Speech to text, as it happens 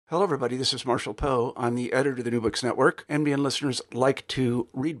Hello, everybody. This is Marshall Poe. I'm the editor of the New Books Network. NBN listeners like to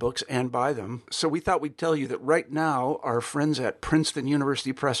read books and buy them. So we thought we'd tell you that right now, our friends at Princeton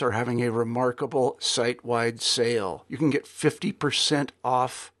University Press are having a remarkable site-wide sale. You can get 50%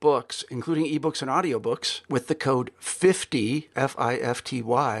 off books, including ebooks and audiobooks, with the code 50,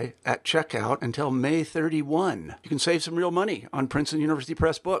 F-I-F-T-Y, at checkout until May 31. You can save some real money on Princeton University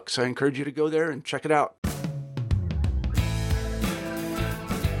Press books. I encourage you to go there and check it out.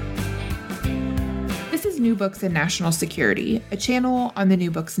 This is New Books and National Security, a channel on the New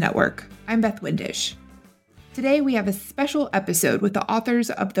Books Network. I'm Beth Windisch. Today we have a special episode with the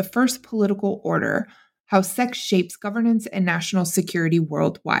authors of The First Political Order, How Sex Shapes Governance and National Security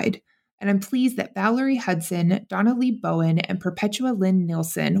Worldwide. And I'm pleased that Valerie Hudson, Donna Lee Bowen, and Perpetua Lynn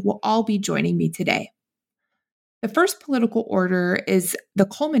Nielsen will all be joining me today. The First Political Order is the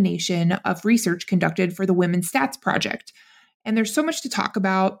culmination of research conducted for the Women's Stats Project. And there's so much to talk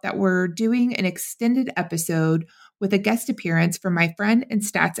about that we're doing an extended episode with a guest appearance from my friend and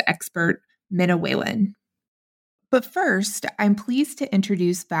stats expert, Minna Whalen. But first, I'm pleased to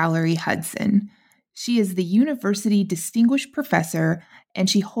introduce Valerie Hudson. She is the University Distinguished Professor, and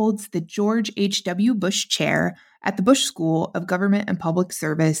she holds the George H.W. Bush Chair at the Bush School of Government and Public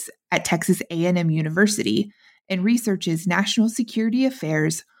Service at Texas A&M University and researches national security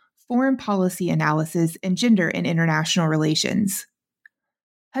affairs, foreign policy analysis, and gender in international relations.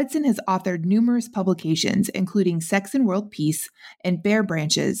 Hudson has authored numerous publications, including Sex and World Peace and Bare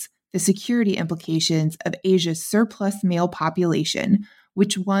Branches, The Security Implications of Asia's Surplus Male Population,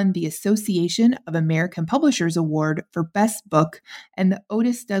 which won the Association of American Publishers Award for Best Book and the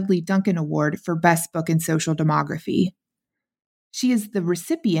Otis Dudley Duncan Award for Best Book in Social Demography. She is the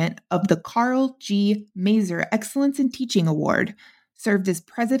recipient of the Carl G. Mazur Excellence in Teaching Award, served as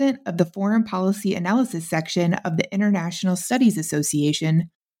president of the Foreign Policy Analysis section of the International Studies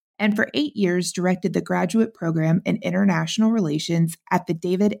Association, and for 8 years directed the graduate program in international relations at the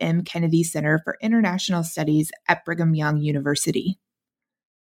David M. Kennedy Center for International Studies at Brigham Young University.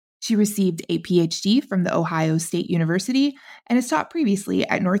 She received a PhD from The Ohio State University and has taught previously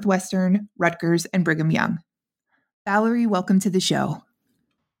at Northwestern, Rutgers, and Brigham Young. Valerie, welcome to the show.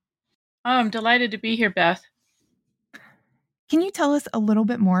 I'm delighted to be here, Beth. Can you tell us a little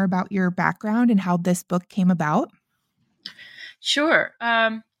bit more about your background and how this book came about? Sure.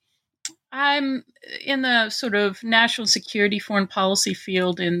 I'm in the sort of national security foreign policy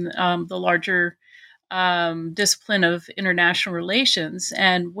field in the larger discipline of international relations.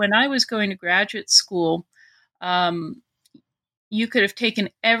 And when I was going to graduate school, you could have taken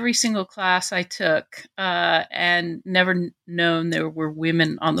every single class I took and never known there were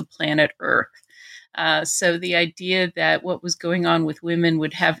women on the planet Earth. So the idea that what was going on with women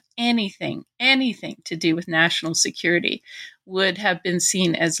would have anything to do with national security would have been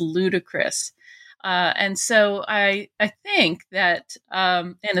seen as ludicrous. And so I think that,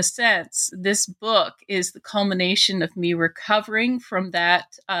 in a sense, this book is the culmination of me recovering from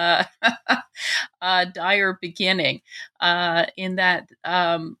that dire beginning, in that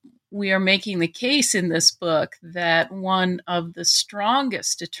we are making the case in this book that one of the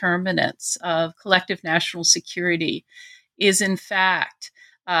strongest determinants of collective national security is, in fact,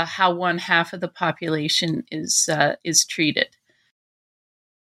 how one half of the population is treated.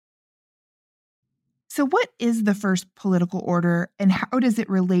 So what is the First Political Order, and how does it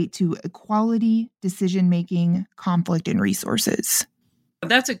relate to equality, decision-making, conflict, and resources?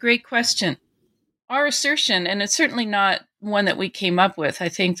 That's a great question. Our assertion, and it's certainly not one that we came up with, I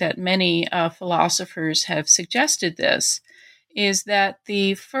think that many philosophers have suggested this, is that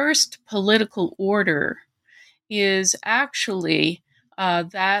the first political order is actually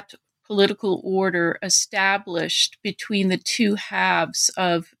that political order established between the two halves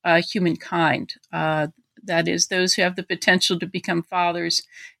of humankind. That is, those who have the potential to become fathers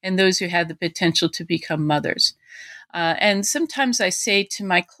and those who have the potential to become mothers. And sometimes I say to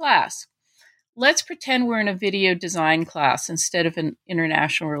my class, let's pretend we're in a video design class instead of an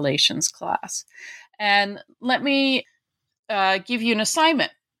international relations class. And let me give you an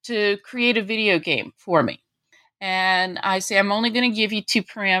assignment to create a video game for me. And I say, I'm only going to give you 2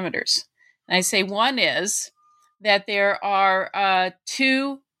 parameters. And I say, one is that there are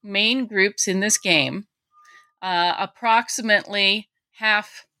 2 main groups in this game, approximately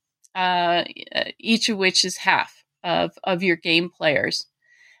half, each of which is half of your game players.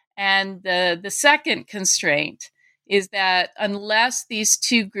 And the second constraint is that unless these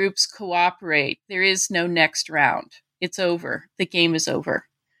 2 groups cooperate, there is no next round. It's over. The game is over.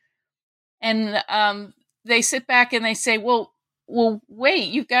 And they sit back and they say, well, wait,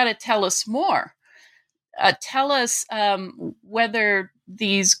 you've got to tell us more. Tell us whether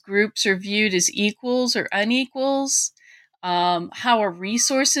these groups are viewed as equals or unequals, how are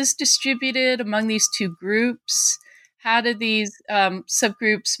resources distributed among these two groups, how do these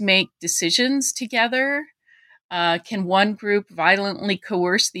subgroups make decisions together? Can one group violently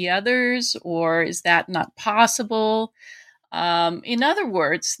coerce the others, or is that not possible? In other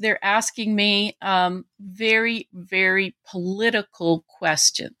words, they're asking me very, very political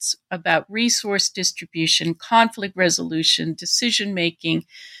questions about resource distribution, conflict resolution, decision making,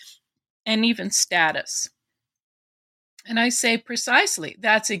 and even status. And I say precisely,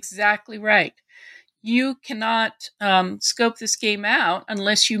 that's exactly right. You cannot scope this game out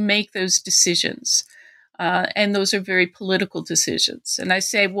unless you make those decisions. And those are very political decisions. And I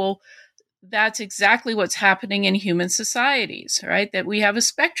say, well, that's exactly what's happening in human societies, right? That we have a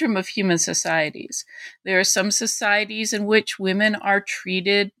spectrum of human societies. There are some societies in which women are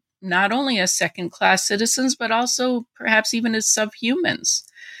treated not only as second-class citizens, but also perhaps even as subhumans.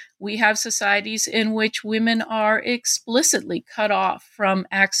 We have societies in which women are explicitly cut off from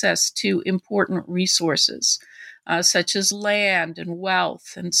access to important resources, such as land and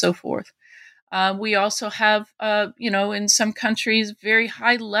wealth and so forth. We also have, in some countries, very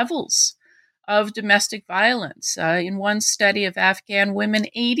high levels of domestic violence. In one study of Afghan women,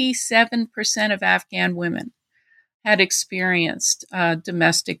 87% of Afghan women had experienced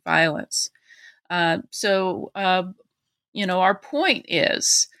domestic violence. So, our point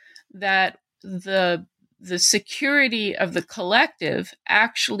is that the security of the collective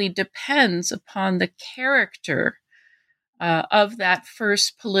actually depends upon the character of that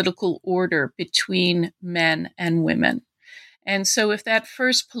first political order between men and women. And so if that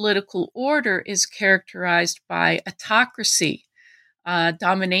first political order is characterized by autocracy,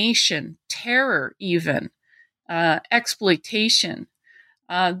 domination, terror even, exploitation,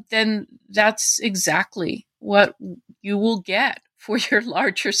 then that's exactly what you will get for your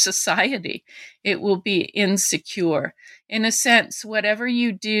larger society. It will be insecure. In a sense, whatever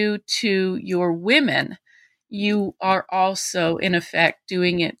you do to your women, you are also, in effect,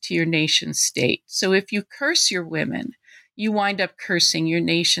 doing it to your nation state. So if you curse your women, you wind up cursing your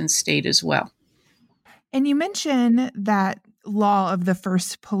nation state as well. And you mentioned that law of the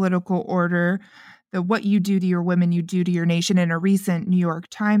first political order, that what you do to your women, you do to your nation, in a recent New York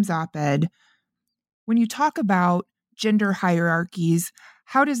Times op-ed. When you talk about gender hierarchies,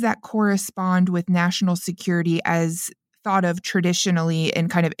 how does that correspond with national security as thought of traditionally in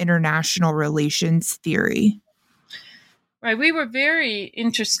kind of international relations theory? Right. We were very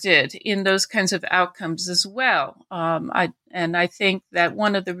interested in those kinds of outcomes as well. I think that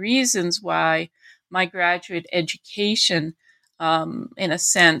one of the reasons why my graduate education, in a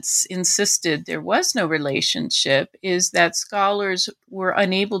sense, insisted there was no relationship is that scholars were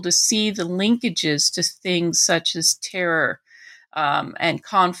unable to see the linkages to things such as terror and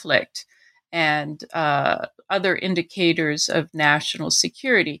conflict and other indicators of national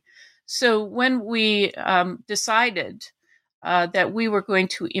security. So when we decided that we were going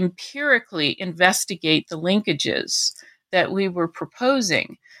to empirically investigate the linkages that we were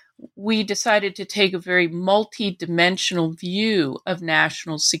proposing, we decided to take a very multi-dimensional view of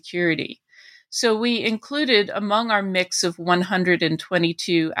national security. So we included among our mix of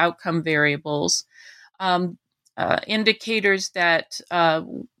 122 outcome variables indicators that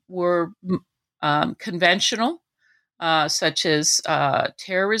were conventional, such as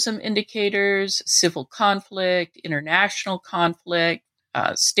terrorism indicators, civil conflict, international conflict,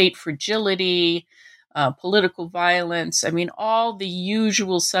 state fragility, political violence. I mean, all the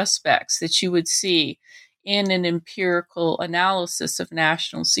usual suspects that you would see in an empirical analysis of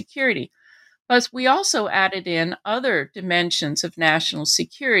national security. But we also added in other dimensions of national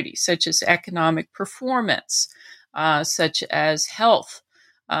security, such as economic performance, such as health,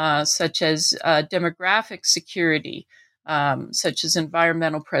 such as demographic security, such as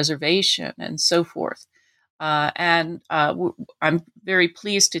environmental preservation, and so forth. I'm very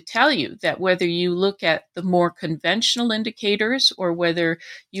pleased to tell you that whether you look at the more conventional indicators or whether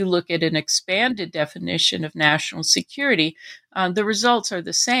you look at an expanded definition of national security, the results are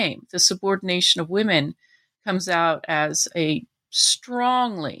the same. The subordination of women comes out as a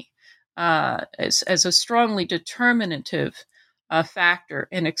strongly determinative factor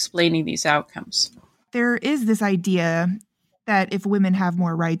in explaining these outcomes. There is this idea that if women have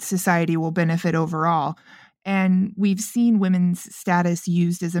more rights, society will benefit overall. And we've seen women's status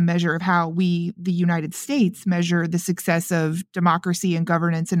used as a measure of how we, the United States, measure the success of democracy and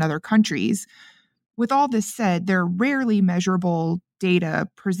governance in other countries. With all this said, there are rarely measurable data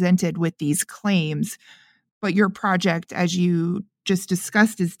presented with these claims, but your project, as you just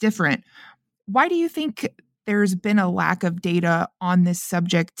discussed, is different. Why do you think there's been a lack of data on this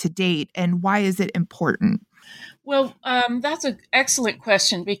subject to date, and why is it important? Well, that's an excellent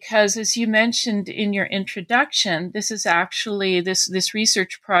question because, as you mentioned in your introduction, this is actually this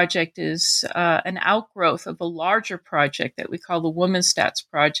research project is an outgrowth of a larger project that we call the Women's Stats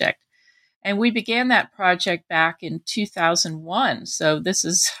Project, and we began that project back in 2001. So this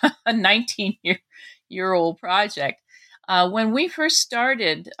is a 19-year-old project. When we first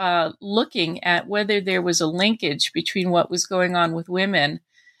started looking at whether there was a linkage between what was going on with women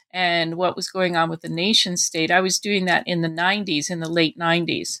and what was going on with the nation state, I was doing that in the 90s, in the late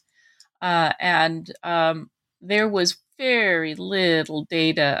 90s. And there was very little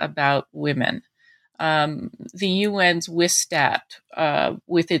data about women. The UN's WSStat,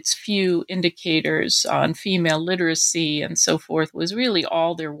 with its few indicators on female literacy and so forth, was really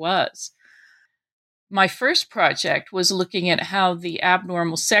all there was. My first project was looking at how the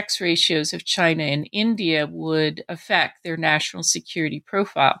abnormal sex ratios of China and India would affect their national security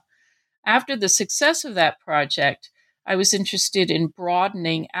profile. After the success of that project, I was interested in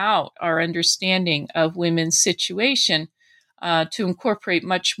broadening out our understanding of women's situation to incorporate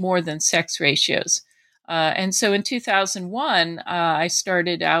much more than sex ratios. And so in 2001, I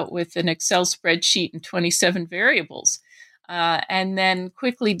started out with an Excel spreadsheet and 27 variables, and then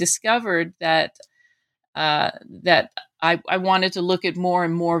quickly discovered that I wanted to look at more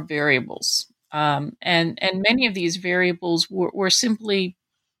and more variables. And many of these variables were simply,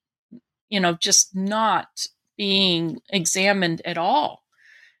 just not being examined at all.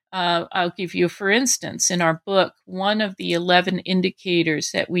 I'll give you, for instance, in our book, one of the 11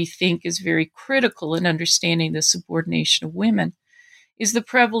 indicators that we think is very critical in understanding the subordination of women is the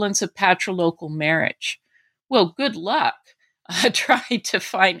prevalence of patrilocal marriage. Well, good luck trying to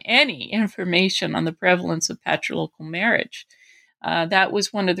find any information on the prevalence of patrilocal marriage. That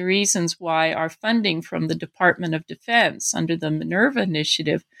was one of the reasons why our funding from the Department of Defense under the Minerva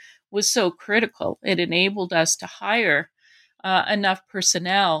Initiative was so critical. It enabled us to hire enough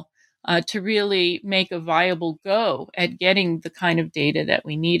personnel to really make a viable go at getting the kind of data that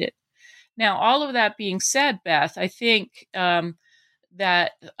we needed. Now, all of that being said, Beth, I think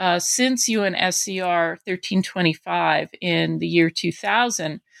that since UNSCR 1325 in the year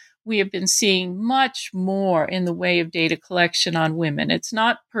 2000, we have been seeing much more in the way of data collection on women. It's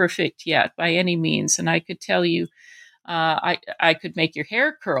not perfect yet by any means, and I could tell you, I could make your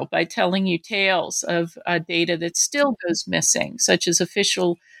hair curl by telling you tales of data that still goes missing, such as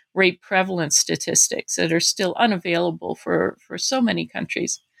official rape prevalence statistics that are still unavailable for so many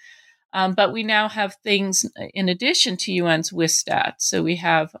countries. But we now have things in addition to UN's WSStat. So we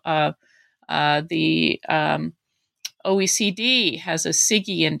have the OECD has a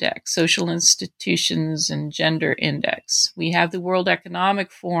SIGI index, Social Institutions and Gender Index. We have the World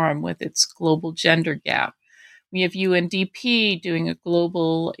Economic Forum with its Global Gender Gap. We have UNDP doing a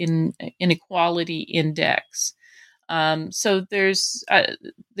Global Inequality Index. So there's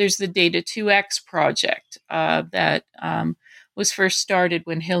the Data 2X project that was first started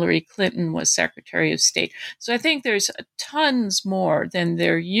when Hillary Clinton was Secretary of State. So I think there's tons more than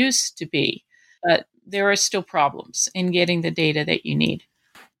there used to be, but there are still problems in getting the data that you need.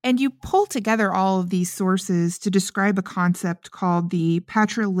 And you pull together all of these sources to describe a concept called the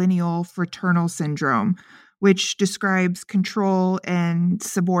patrilineal fraternal syndrome, which describes control and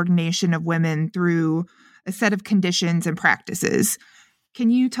subordination of women through a set of conditions and practices.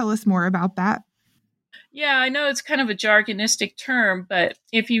 Can you tell us more about that? Yeah, I know it's kind of a jargonistic term, but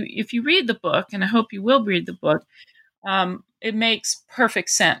if you read the book, and I hope you will read the book, it makes perfect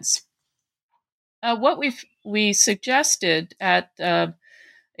sense. What we suggested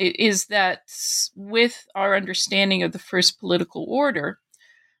is that with our understanding of the first political order,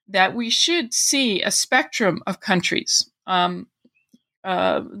 that we should see a spectrum of countries, different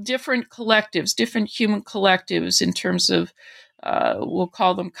collectives, different human collectives in terms of, we'll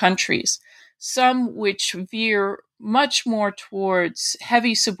call them countries, some which veer much more towards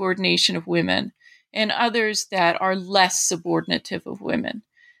heavy subordination of women, and others that are less subordinative of women.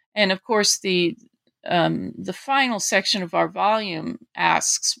 And of course, the final section of our volume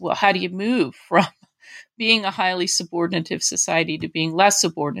asks, well, how do you move from being a highly subordinative society to being less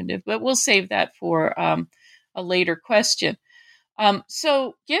subordinative? But we'll save that for a later question.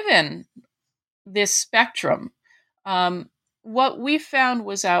 So given this spectrum, what we found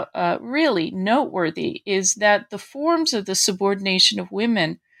was really noteworthy is that the forms of the subordination of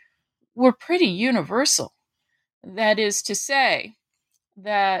women were pretty universal. That is to say,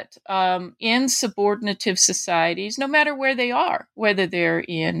 that in subordinative societies, no matter where they are, whether they're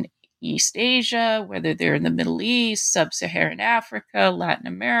in East Asia, whether they're in the Middle East, Sub-Saharan Africa, Latin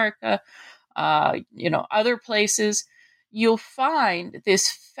America, other places, you'll find this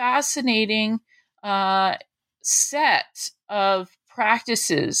fascinating set of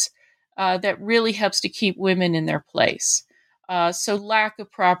practices that really helps to keep women in their place. So lack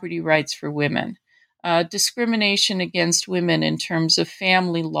of property rights for women, discrimination against women in terms of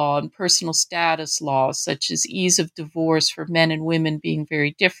family law and personal status laws, such as ease of divorce for men and women being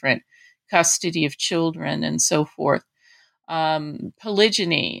very different, custody of children, and so forth.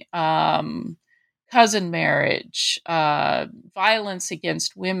 Polygyny, cousin marriage, violence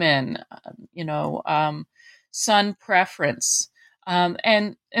against women, son preference,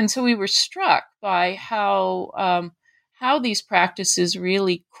 and so we were struck by how these practices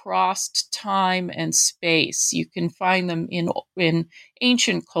really crossed time and space. You can find them in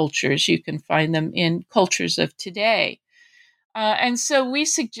ancient cultures. You can find them in cultures of today. And so we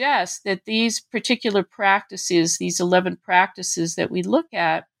suggest that these particular practices, these 11 practices that we look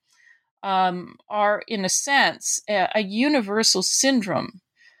at, are, in a sense, a universal syndrome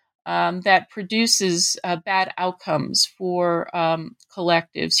that produces bad outcomes for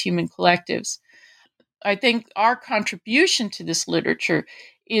collectives, human collectives. I think our contribution to this literature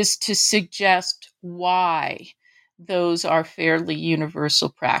is to suggest why those are fairly universal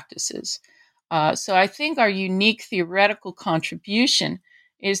practices. So I think our unique theoretical contribution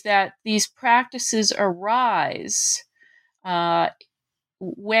is that these practices arise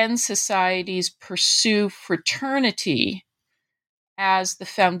when societies pursue fraternity as the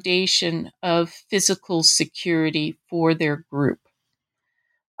foundation of physical security for their group.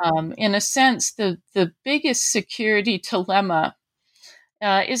 In a sense, the biggest security dilemma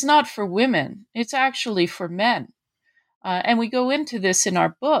is not for women, it's actually for men. And we go into this in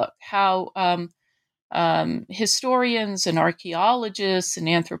our book, how historians and archaeologists and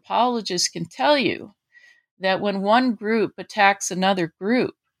anthropologists can tell you that when one group attacks another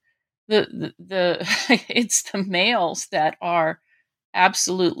group, the it's the males that are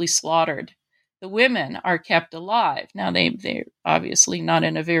absolutely slaughtered. The women are kept alive. Now, they're obviously not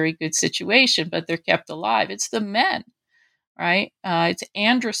in a very good situation, but they're kept alive. It's the men, right? It's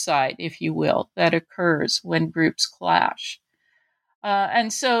androcide, if you will, that occurs when groups clash.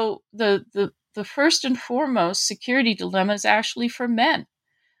 And so the first and foremost security dilemma is actually for men.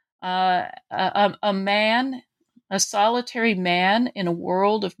 A man, a solitary man in a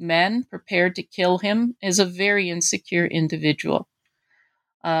world of men prepared to kill him, is a very insecure individual.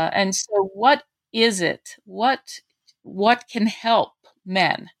 And so what is it? What can help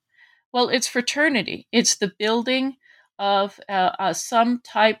men? Well, it's fraternity. It's the building of some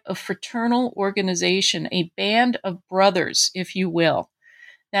type of fraternal organization, a band of brothers, if you will,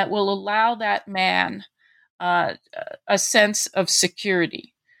 that will allow that man a sense of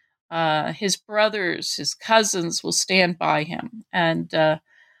security. His brothers, his cousins will stand by him. And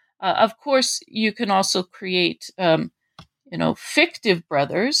of course, you can also create fictive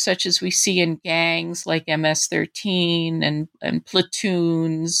brothers, such as we see in gangs like MS-13 and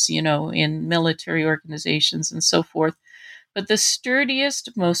platoons, in military organizations and so forth. But the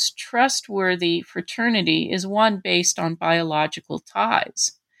sturdiest, most trustworthy fraternity is one based on biological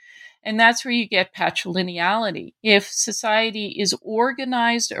ties. And that's where you get patrilineality. If society is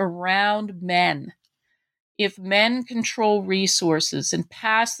organized around men, if men control resources and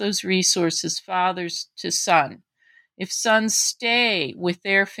pass those resources fathers to son, if sons stay with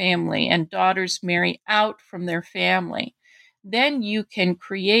their family and daughters marry out from their family, then you can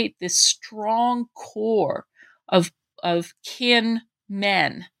create this strong core of kin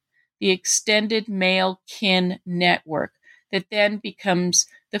men, the extended male kin network that then becomes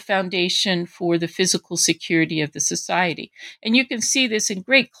the foundation for the physical security of the society. And you can see this in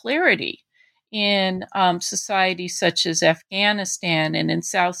great clarity in societies such as Afghanistan and in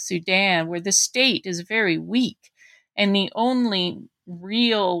South Sudan, where the state is very weak. And the only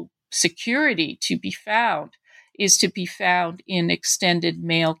real security to be found is to be found in extended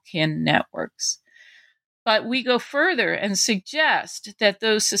male kin networks. But we go further and suggest that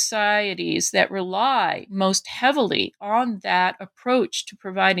those societies that rely most heavily on that approach to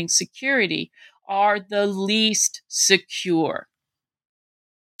providing security are the least secure.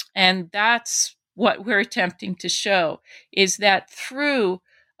 And that's what we're attempting to show, is that through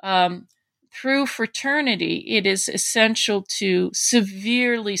fraternity, it is essential to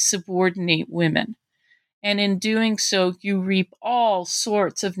severely subordinate women. And in doing so, you reap all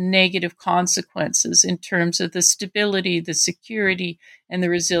sorts of negative consequences in terms of the stability, the security, and the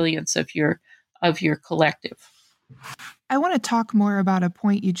resilience of your collective. I want to talk more about a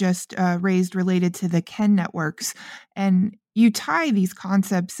point you just raised related to the kin networks. And you tie these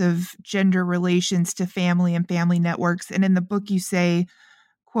concepts of gender relations to family and family networks. And in the book, you say,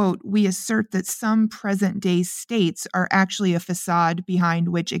 quote, "We assert that some present-day states are actually a facade behind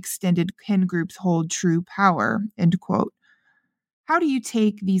which extended kin groups hold true power," end quote. How do you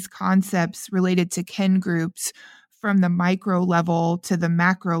take these concepts related to kin groups from the micro level to the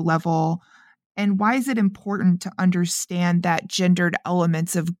macro level? And why is it important to understand that gendered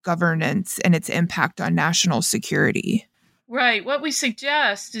elements of governance and its impact on national security? Right. What we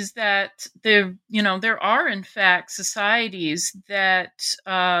suggest is that there are in fact societies that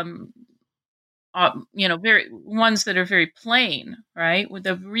very ones that are very plain, right? With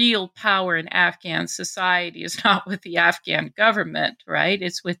the real power in Afghan society is not with the Afghan government, right?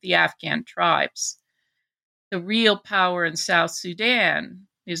 It's with the Afghan tribes. The real power in South Sudan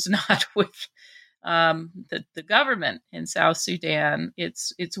is not with the government in South Sudan.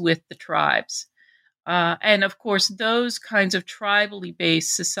 It's with the tribes. And of course, those kinds of tribally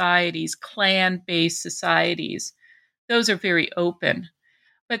based societies, clan based societies, those are very open.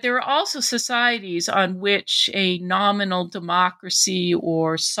 But there are also societies on which a nominal democracy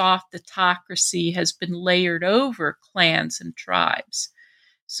or soft autocracy has been layered over clans and tribes.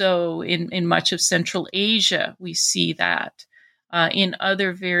 So in much of Central Asia, we see that. In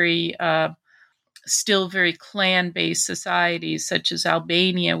other still very clan-based societies, such as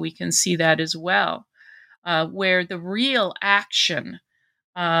Albania, we can see that as well, where the real action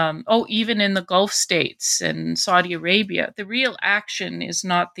even in the Gulf states and Saudi Arabia, the real action is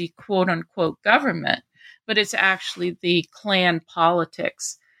not the quote unquote government, but it's actually the clan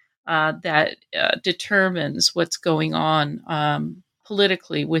politics that determines what's going on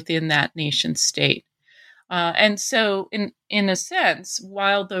politically within that nation state. And so, in a sense,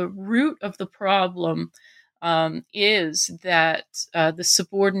 while the root of the problem is that the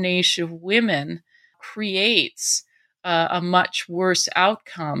subordination of women creates a much worse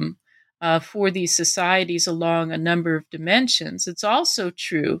outcome for these societies along a number of dimensions. It's also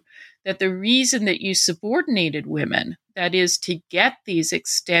true that the reason that you subordinated women, that is, to get these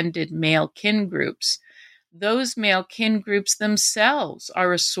extended male kin groups, those male kin groups themselves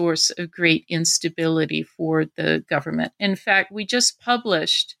are a source of great instability for the government. In fact, we just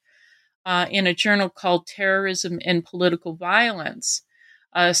published in a journal called Terrorism and Political Violence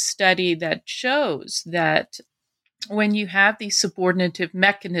a study that shows that when you have these subordinative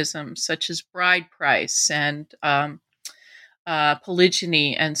mechanisms such as bride price and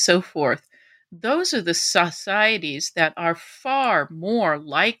polygyny and so forth, those are the societies that are far more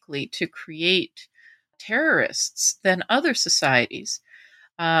likely to create terrorists than other societies,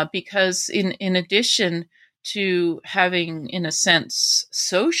 because in addition to having, in a sense,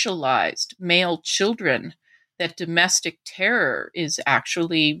 socialized male children, that domestic terror is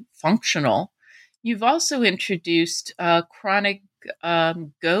actually functional. You've also introduced chronic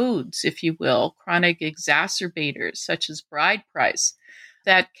goads, if you will, chronic exacerbators, such as bride price,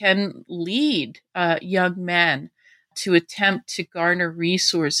 that can lead young men to attempt to garner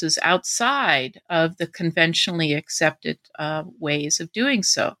resources outside of the conventionally accepted ways of doing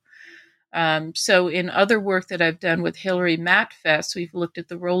so. So in other work that I've done with Hilary Matfess, we've looked at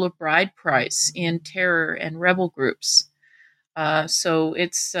the role of bride price in terror and rebel groups. So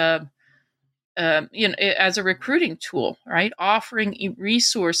it's as a recruiting tool, right? Offering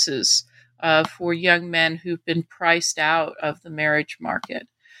resources for young men who've been priced out of the marriage market.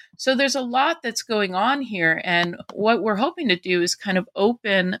 So there's a lot that's going on here, and what we're hoping to do is kind of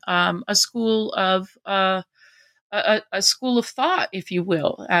open a school of thought, if you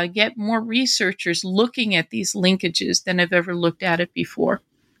will, get more researchers looking at these linkages than have ever looked at it before.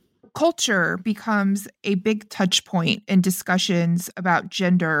 Culture becomes a big touch point in discussions about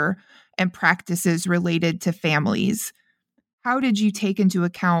gender and practices related to families. How did you take into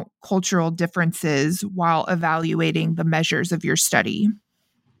account cultural differences while evaluating the measures of your study?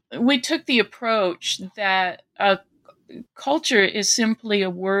 We took the approach that culture is simply a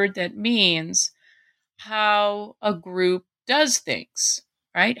word that means how a group does things,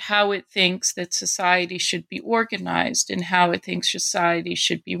 right? How it thinks that society should be organized and how it thinks society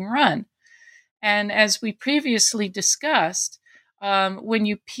should be run. And as we previously discussed, when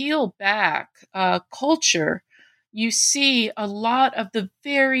you peel back culture, you see a lot of the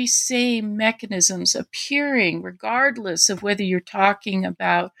very same mechanisms appearing, regardless of whether you're talking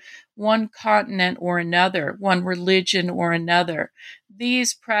about one continent or another, one religion or another.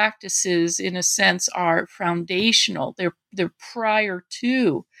 These practices, in a sense, are foundational. They're prior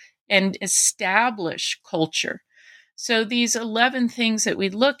to and establish culture. So these 11 things that we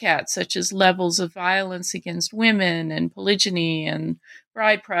look at, such as levels of violence against women and polygyny and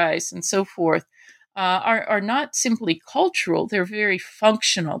bride price and so forth, are not simply cultural. They're very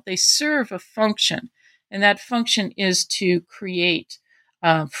functional. They serve a function, and that function is to create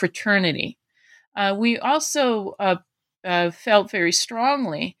fraternity. We also felt very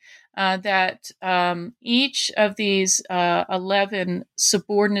strongly that each of these 11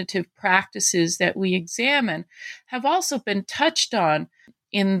 subordinative practices that we examine have also been touched on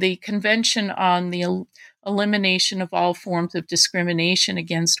in the Convention on the Elimination of All Forms of Discrimination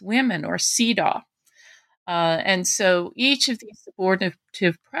Against Women, or CEDAW. And so each of these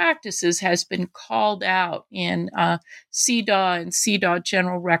subordinative practices has been called out in CEDAW and CEDAW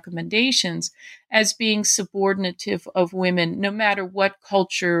general recommendations as being subordinative of women, no matter what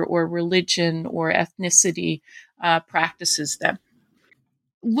culture or religion or ethnicity practices them.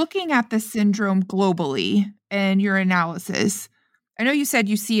 Looking at the syndrome globally and your analysis, I know you said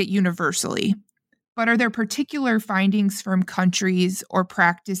you see it universally, but are there particular findings from countries or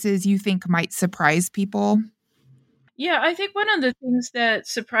practices you think might surprise people? Yeah, I think one of the things that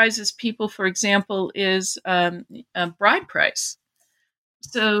surprises people, for example, is bride price.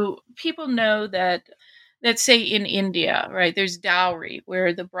 So people know that, let's say in India, right, there's dowry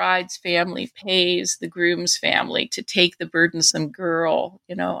where the bride's family pays the groom's family to take the burdensome girl,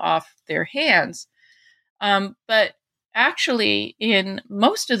 off their hands. But actually, in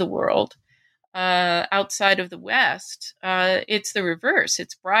most of the world, outside of the West, it's the reverse.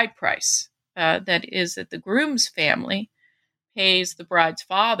 It's bride price. That is that the groom's family pays the bride's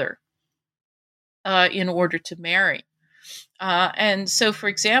father in order to marry. And so, for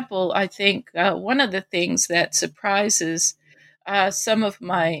example, I think one of the things that surprises some of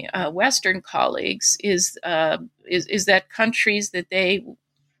my Western colleagues is that countries that they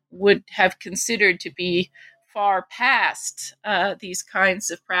would have considered to be far past these kinds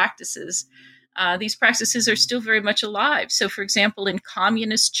of practices, these practices are still very much alive. So, for example, in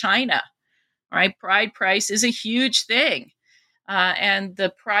communist China, right, bride price is a huge thing. And the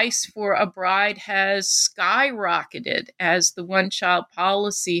price for a bride has skyrocketed as the one-child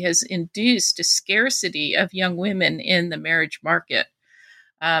policy has induced a scarcity of young women in the marriage market.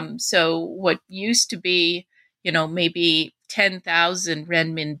 So what used to be, maybe 10,000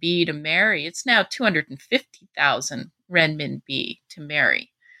 renminbi to marry, it's now 250,000 renminbi to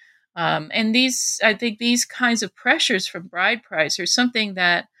marry. And I think these kinds of pressures from bride price are something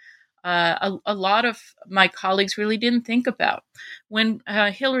that a lot of my colleagues really didn't think about. When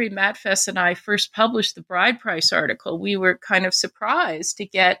Hilary Matfess and I first published the bride price article, we were kind of surprised to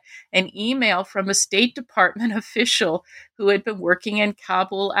get an email from a State Department official who had been working in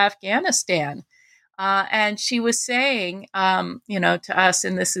Kabul, Afghanistan. And she was saying, to us,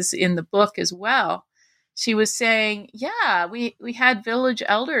 and this is in the book as well, she was saying, yeah, we had village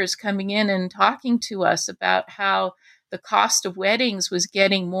elders coming in and talking to us about how the cost of weddings was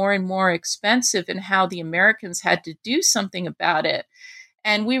getting more and more expensive and how the Americans had to do something about it.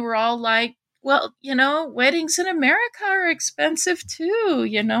 And we were all like, well, weddings in America are expensive too.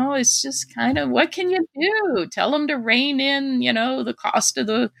 It's just kind of, what can you do? Tell them to rein in, the cost of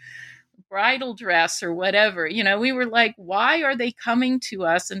the bridal dress or whatever. We were like, why are they coming to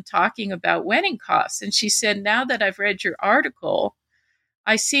us and talking about wedding costs? And she said, now that I've read your article,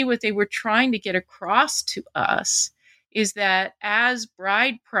 I see what they were trying to get across to us is that as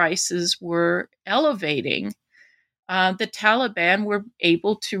bride prices were elevating, the Taliban were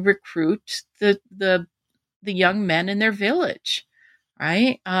able to recruit the young men in their village,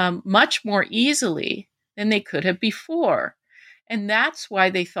 right? Much more easily than they could have before. And that's why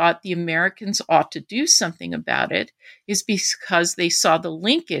they thought the Americans ought to do something about it, is because they saw the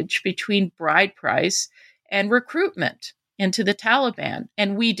linkage between bride price and recruitment into the Taliban,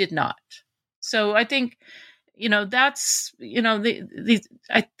 and we did not. So I think, that's,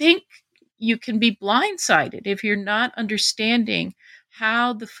 I think you can be blindsided if you're not understanding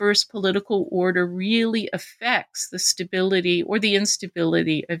how the first political order really affects the stability or the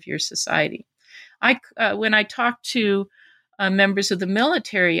instability of your society. When I talk to members of the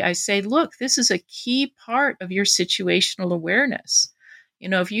military, I say, look, this is a key part of your situational awareness.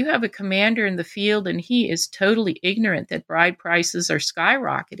 If you have a commander in the field and he is totally ignorant that bride prices are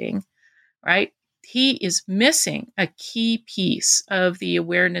skyrocketing, right? He is missing a key piece of the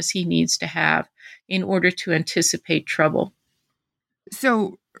awareness he needs to have in order to anticipate trouble.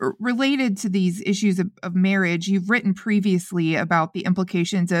 So, related to these issues of marriage, you've written previously about the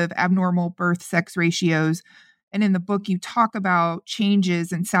implications of abnormal birth sex ratios. And in the book, you talk about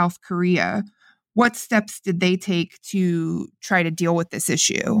changes in South Korea. What steps did they take to try to deal with this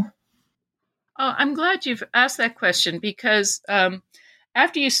issue? Oh, I'm glad you've asked that question because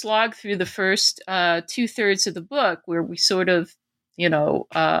after you slog through the first 2/3 of the book, where we sort of,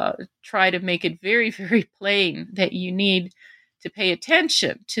 try to make it very, very plain that you need to pay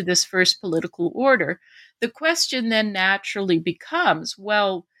attention to this first political order, the question then naturally becomes,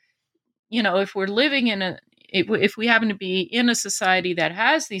 well, if we're living if we happen to be in a society that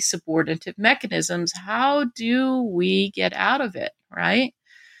has these subordinative mechanisms, how do we get out of it, right?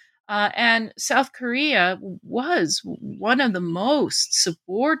 And South Korea was one of the most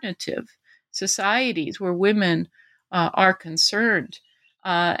subordinative societies where women are concerned.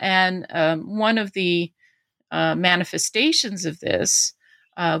 And one of the manifestations of this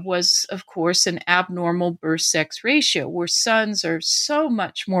was, of course, an abnormal birth-sex ratio, where sons are so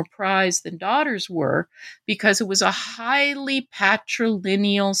much more prized than daughters were, because it was a highly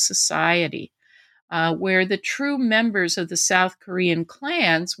patrilineal society, where the true members of the South Korean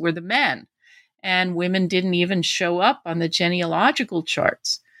clans were the men, and women didn't even show up on the genealogical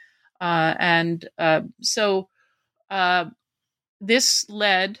charts. So this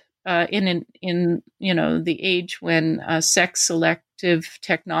led in the age when sex selective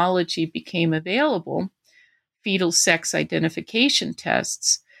technology became available, fetal sex identification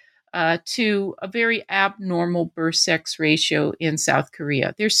tests, to a very abnormal birth-sex ratio in South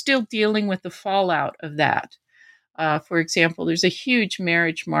Korea. They're still dealing with the fallout of that. For example, there's a huge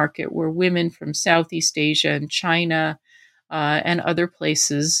marriage market where women from Southeast Asia and China and other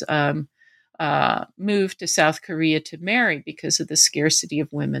places moved to South Korea to marry because of the scarcity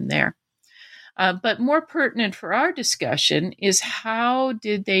of women there. But more pertinent for our discussion is, how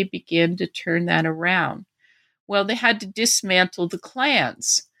did they begin to turn that around? Well, they had to dismantle the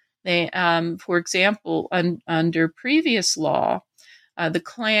clans. They, for example, under previous law, the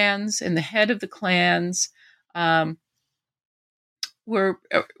clans and the head of the clans were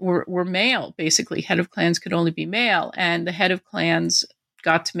male. Basically, head of clans could only be male, and the head of clans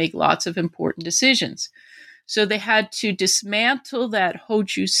got to make lots of important decisions. So they had to dismantle that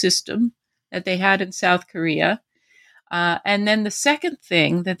Hoju system that they had in South Korea. And then the second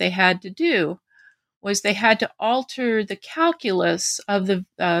thing that they had to do was they had to alter the calculus of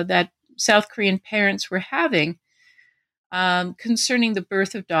that South Korean parents were having concerning the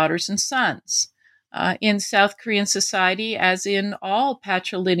birth of daughters and sons. In South Korean society, as in all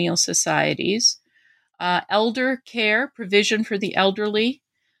patrilineal societies, elder care, provision for the elderly,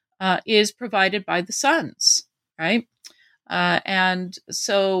 is provided by the sons, right? And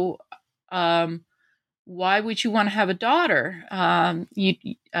so why would you want to have a daughter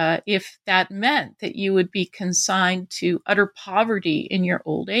if that meant that you would be consigned to utter poverty in your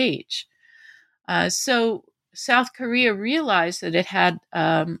old age? So South Korea realized that it had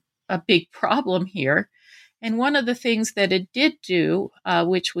a big problem here. And one of the things that it did do,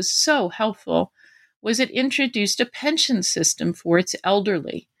 which was so helpful, was it introduced a pension system for its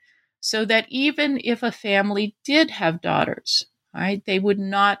elderly, so that even if a family did have daughters, right, they would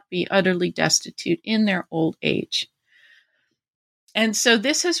not be utterly destitute in their old age. And so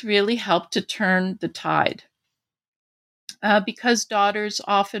this has really helped to turn the tide, because daughters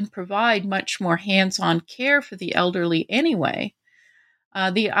often provide much more hands-on care for the elderly anyway.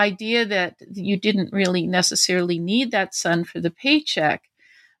 The idea that you didn't really necessarily need that son for the paycheck,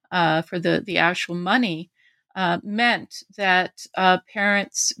 for the actual money, meant that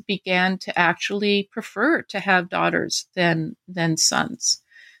parents began to actually prefer to have daughters than sons,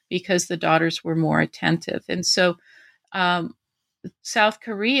 because the daughters were more attentive. And so South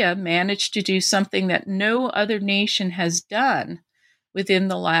Korea managed to do something that no other nation has done within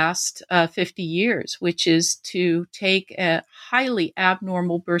the last 50 years, which is to take a highly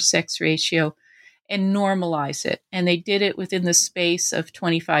abnormal birth-sex ratio and normalize it. And they did it within the space of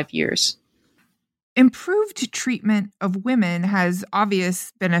 25 years. Improved treatment of women has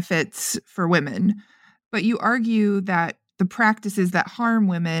obvious benefits for women, but you argue that the practices that harm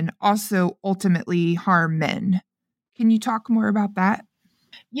women also ultimately harm men. Can you talk more about that?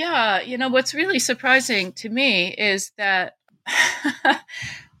 Yeah, what's really surprising to me is that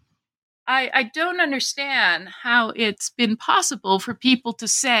I don't understand how it's been possible for people to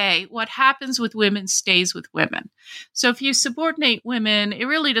say what happens with women stays with women. So if you subordinate women, it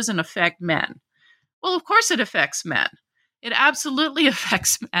really doesn't affect men. Well, of course it affects men. It absolutely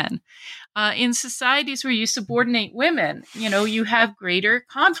affects men. In societies where you subordinate women, you have greater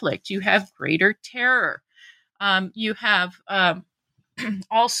conflict, you have greater terror, you have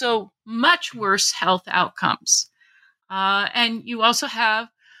also much worse health outcomes. And you also have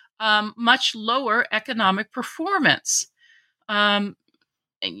much lower economic performance.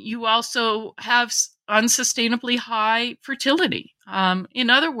 You also have unsustainably high fertility. In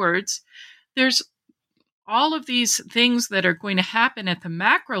other words, there's all of these things that are going to happen at the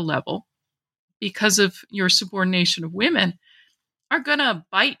macro level because of your subordination of women are going to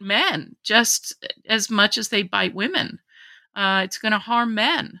bite men just as much as they bite women. It's going to harm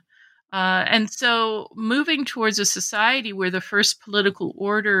men. And so moving towards a society where the first political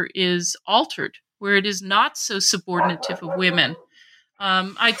order is altered, where it is not so subordinative of women,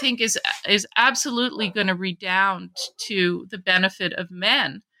 I think is absolutely going to redound to the benefit of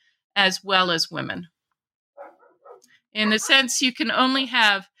men as well as women. In the sense, you can only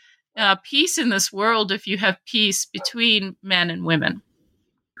have peace in this world if you have peace between men and women.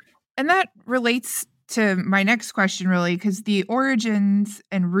 And that relates to my next question, really, because the origins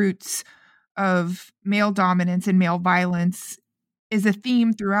and roots of male dominance and male violence is a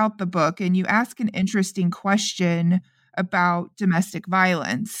theme throughout the book. And you ask an interesting question about domestic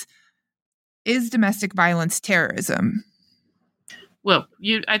violence. Is domestic violence terrorism? Well,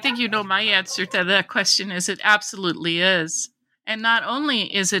 I think you know my answer to that question is it absolutely is. And not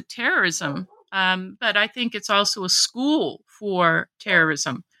only is it terrorism, but I think it's also a school for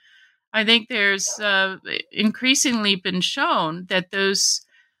terrorism. I think there's increasingly been shown that those,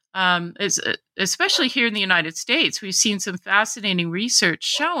 especially here in the United States, we've seen some fascinating research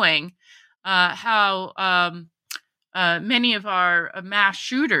showing how many of our mass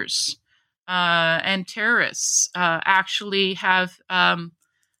shooters and terrorists actually have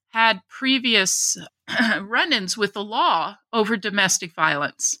had previous run-ins with the law over domestic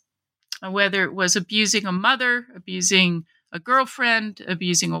violence, whether it was abusing a mother, abusing a girlfriend,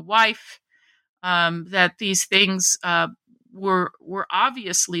 abusing a wife, that these things were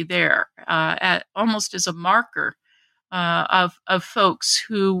obviously there almost as a marker of folks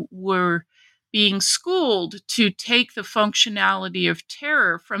who were being schooled to take the functionality of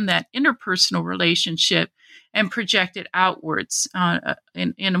terror from that interpersonal relationship and project it outwards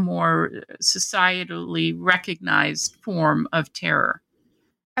in a more societally recognized form of terror.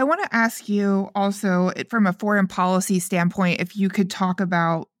 I want to ask you also, from a foreign policy standpoint, if you could talk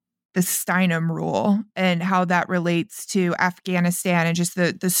about the Steinem rule and how that relates to Afghanistan and just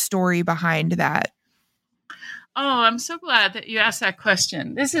the story behind that. Oh, I'm so glad that you asked that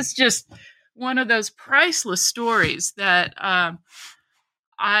question. This is just one of those priceless stories that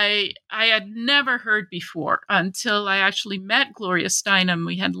I had never heard before until I actually met Gloria Steinem.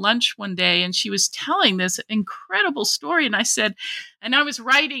 We had lunch one day and she was telling this incredible story. And I said, and I was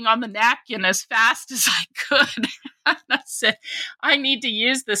writing on the napkin as fast as I could. And I said, I need to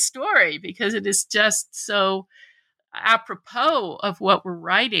use this story because it is just so apropos of what we're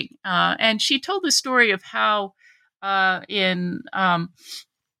writing. And she told the story of how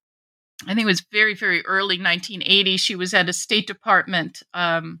I think it was very, very early 1980. She was at a State Department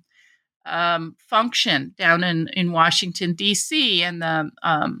function down in Washington, D.C. And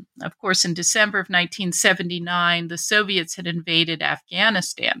of course, in December of 1979, the Soviets had invaded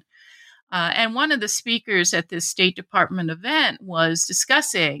Afghanistan. And one of the speakers at this State Department event was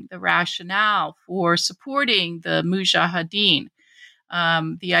discussing the rationale for supporting the Mujahideen.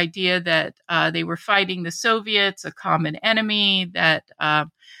 The idea that they were fighting the Soviets, a common enemy, that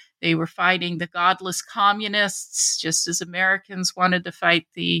they were fighting the godless communists, just as Americans wanted to fight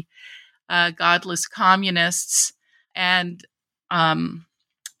the godless communists. And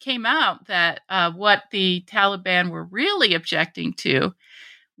came out that what the Taliban were really objecting to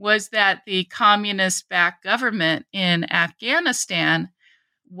was that the communist-backed government in Afghanistan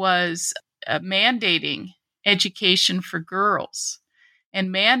was mandating education for girls, and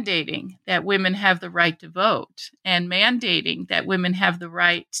mandating that women have the right to vote, and mandating that women have the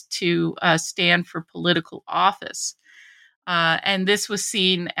right to stand for political office. And this was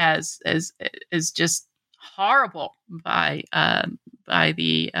seen as just horrible by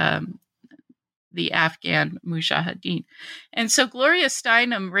the Afghan Mujahideen. And so Gloria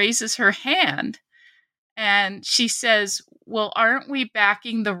Steinem raises her hand and she says, well, aren't we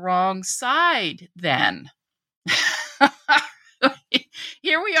backing the wrong side then?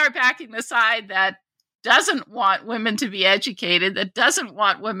 Here we are backing the side that doesn't want women to be educated, that doesn't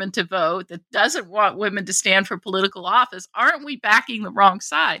want women to vote, that doesn't want women to stand for political office. Aren't we backing the wrong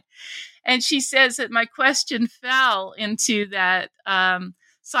side? And she says that my question fell into that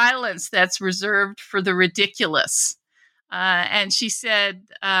silence that's reserved for the ridiculous. And she said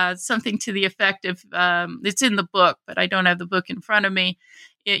something to the effect of, it's in the book, but I don't have the book in front of me.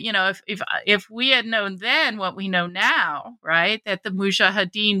 If we had known then what we know now, right, that the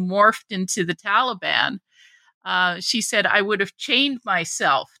Mujahideen morphed into the Taliban, she said, I would have chained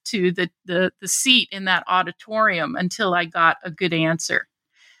myself to the seat in that auditorium until I got a good answer.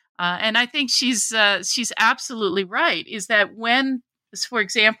 And I think she's absolutely right, is that when, for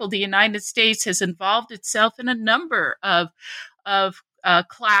example, the United States has involved itself in a number of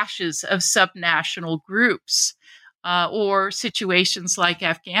clashes of subnational groups, or situations like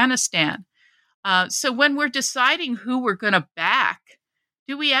Afghanistan. So when we're deciding who we're going to back,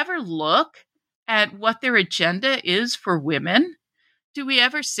 do we ever look at what their agenda is for women? Do we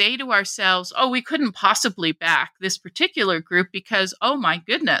ever say to ourselves, oh, we couldn't possibly back this particular group because, oh my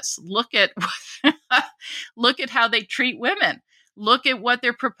goodness, look at look at how they treat women. Look at what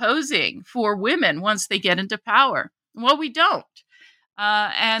they're proposing for women once they get into power. Well, we don't.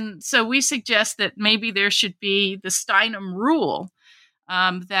 And so we suggest that maybe there should be the Steinem rule,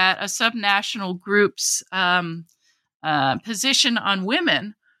 that a subnational group's position on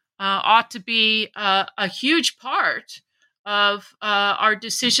women ought to be a huge part of our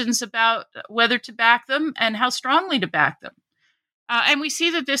decisions about whether to back them and how strongly to back them. And we see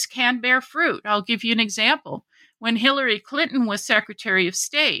that this can bear fruit. I'll give you an example. When Hillary Clinton was Secretary of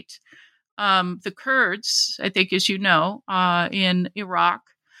State, the Kurds, I think, as you know, in Iraq,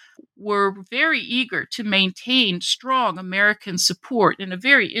 were very eager to maintain strong American support in a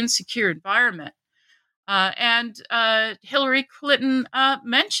very insecure environment. And Hillary Clinton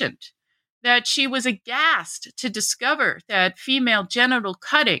mentioned that she was aghast to discover that female genital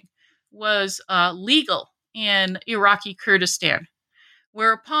cutting was legal in Iraqi Kurdistan,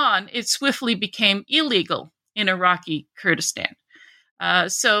 whereupon it swiftly became illegal in Iraqi Kurdistan.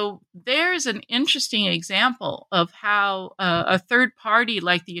 So there's an interesting example of how a third party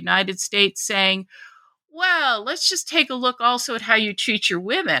like the United States saying, well, let's just take a look also at how you treat your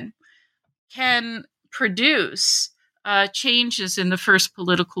women, can produce changes in the first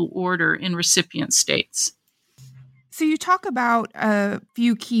political order in recipient states. So you talk about a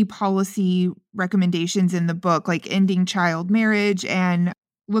few key policy recommendations in the book, like ending child marriage and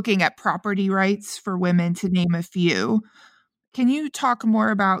looking at property rights for women, to name a few. Can you talk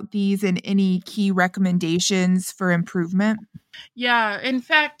more about these and any key recommendations for improvement? Yeah, in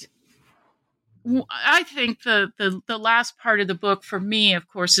fact, I think the last part of the book for me, of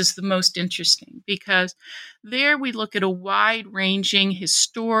course, is the most interesting, because there we look at a wide-ranging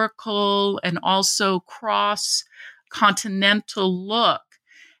historical and also cross-continental look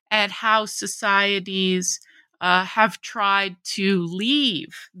at how societies have tried to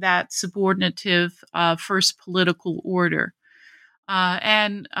leave that subordinative first political order.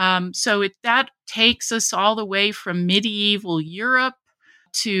 So that takes us all the way from medieval Europe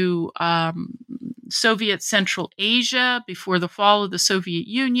to Soviet Central Asia before the fall of the Soviet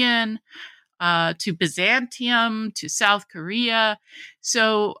Union, to Byzantium, to South Korea.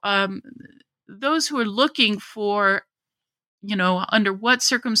 So those who are looking for, under what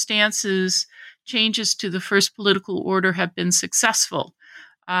circumstances changes to the first political order have been successful,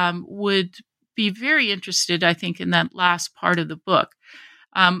 would be very interested, I think, in that last part of the book.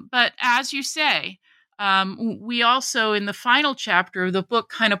 But as you say, we also, in the final chapter of the book,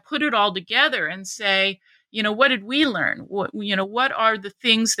 kind of put it all together and say, what did we learn? What are the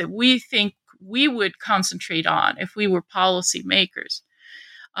things that we think we would concentrate on if we were policymakers?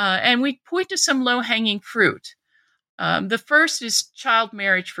 And we point to some low-hanging fruit. The first is child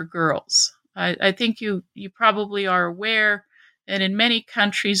marriage for girls. I think you probably are aware that in many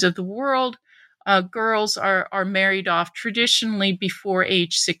countries of the world, girls are married off traditionally before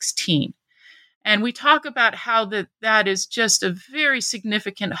age 16. And we talk about how that is just a very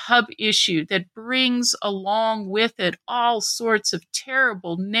significant hub issue that brings along with it all sorts of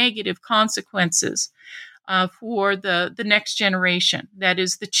terrible negative consequences for the next generation, that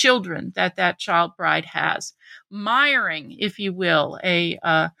is the children that child bride has, miring, if you will, a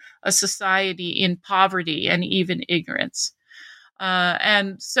society in poverty and even ignorance.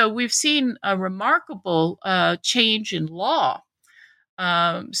 And so we've seen a remarkable change in law.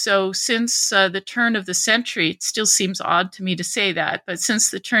 So since the turn of the century, it still seems odd to me to say that, but since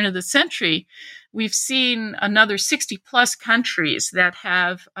the turn of the century, we've seen another 60 plus countries that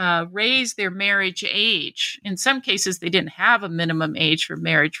have raised their marriage age. In some cases, they didn't have a minimum age for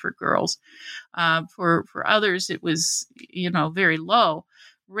marriage for girls. For others, it was, very low,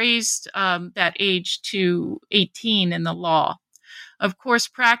 raised that age to 18 in the law. Of course,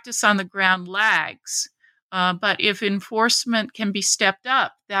 practice on the ground lags. But if enforcement can be stepped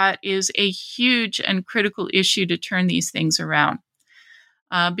up, that is a huge and critical issue to turn these things around.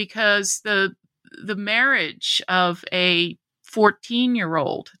 Because the marriage of a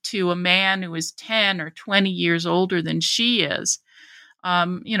 14-year-old to a man who is 10 or 20 years older than she is,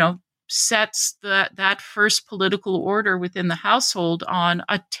 sets that first political order within the household on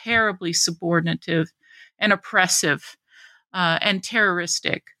a terribly subordinative and oppressive and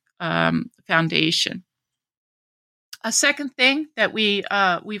terroristic foundation. A second thing that we've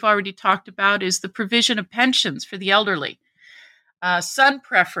already talked about is the provision of pensions for the elderly. Son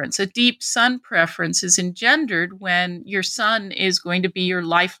preference, a deep son preference, is engendered when your son is going to be your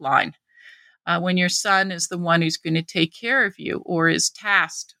lifeline. when your son is the one who's going to take care of you or is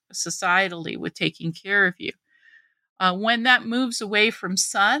tasked societally with taking care of you. When that moves away from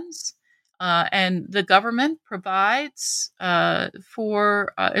sons, and the government provides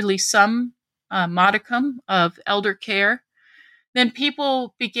for at least some modicum of elder care, then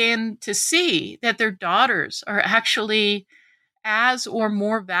people begin to see that their daughters are actually as or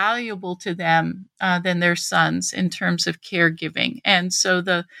more valuable to them than their sons in terms of caregiving. And so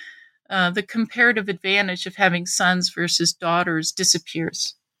the comparative advantage of having sons versus daughters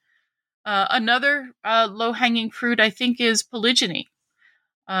disappears. Another low-hanging fruit, I think, is polygyny.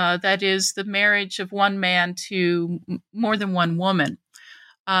 That is the marriage of one man to more than one woman.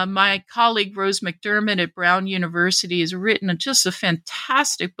 My colleague Rose McDermott at Brown University has written just a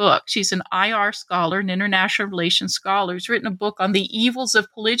fantastic book. She's an IR scholar, an international relations scholar, who's written a book on the evils of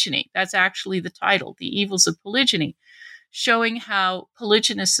polygyny. That's actually the title, The Evils of Polygyny, showing how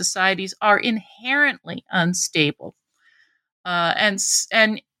polygynous societies are inherently unstable. And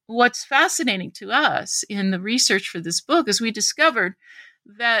what's fascinating to us in the research for this book is we discovered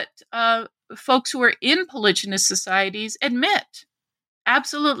that folks who are in polygynous societies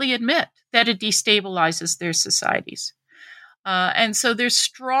absolutely admit that it destabilizes their societies. And so there's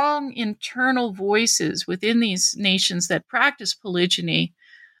strong internal voices within these nations that practice polygyny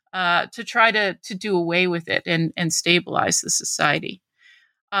to try to do away with it and stabilize the society.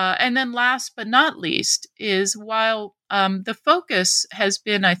 And then last but not least is while the focus has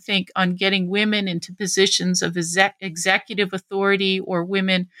been, I think, on getting women into positions of executive authority or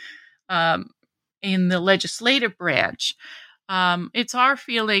women in the legislative branch, it's our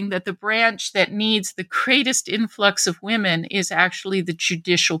feeling that the branch that needs the greatest influx of women is actually the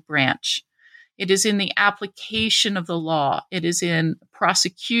judicial branch. It is in the application of the law. It is in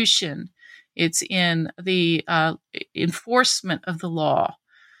prosecution. It's in the enforcement of the law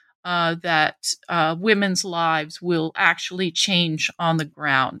that women's lives will actually change on the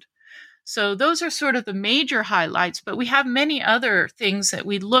ground. So those are sort of the major highlights, but we have many other things that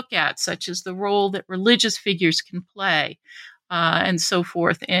we look at, such as the role that religious figures can play and so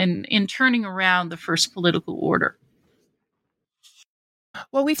forth in turning around the first political order.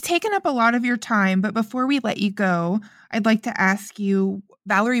 Well, we've taken up a lot of your time, but before we let you go, I'd like to ask you,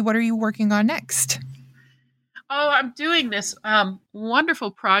 Valerie, what are you working on next? Oh, I'm doing this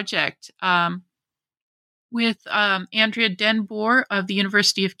wonderful project with Andrea Denboer of the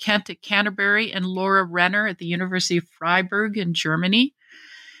University of Kent at Canterbury and Laura Renner at the University of Freiburg in Germany,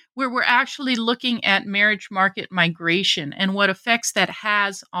 where we're actually looking at marriage market migration and what effects that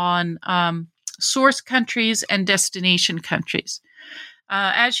has on source countries and destination countries.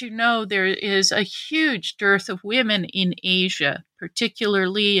 As you know, there is a huge dearth of women in Asia,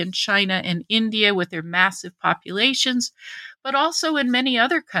 particularly in China and India with their massive populations, but also in many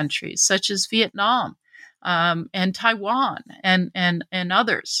other countries such as Vietnam and Taiwan and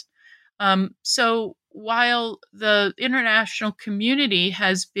others. So while the international community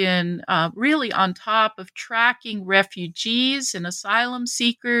has been really on top of tracking refugees and asylum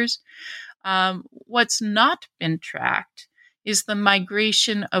seekers, what's not been tracked is the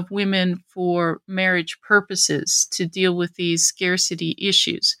migration of women for marriage purposes to deal with these scarcity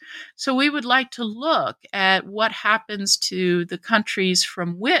issues. So we would like to look at what happens to the countries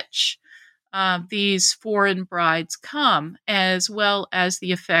from which these foreign brides come, as well as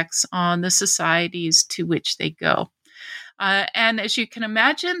the effects on the societies to which they go. And as you can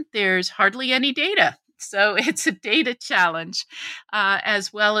imagine, there's hardly any data. So it's a data challenge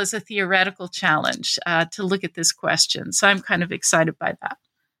as well as a theoretical challenge to look at this question. So I'm kind of excited by that.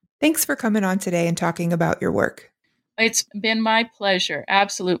 Thanks for coming on today and talking about your work. It's been my pleasure,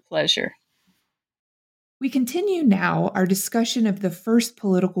 absolute pleasure. We continue now our discussion of the first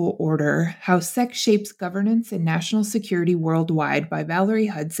political order, How Sex Shapes Governance and National Security Worldwide by Valerie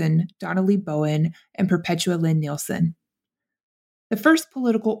Hudson, Donalee Bowen, and Perpetua Lynn Nielsen. The first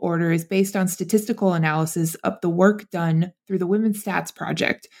political order is based on statistical analysis of the work done through the Women's Stats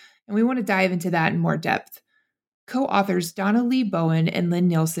Project, and we want to dive into that in more depth. Co-authors Donalee Bowen and Lynn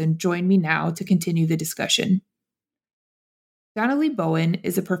Nielsen join me now to continue the discussion. Donalee Bowen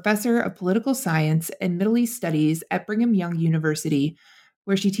is a professor of political science and Middle East studies at Brigham Young University,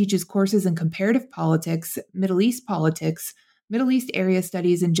 where she teaches courses in comparative politics, Middle East area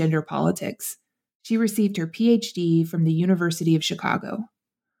studies, and gender politics. She received her PhD from the University of Chicago.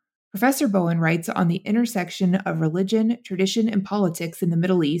 Professor Bowen writes on the intersection of religion, tradition, and politics in the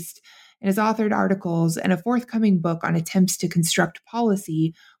Middle East, and has authored articles and a forthcoming book on attempts to construct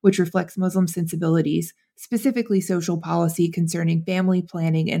policy which reflects Muslim sensibilities, specifically social policy concerning family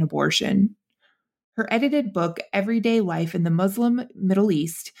planning and abortion. Her edited book, Everyday Life in the Muslim Middle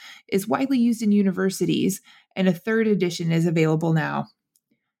East, is widely used in universities, and a third edition is available now.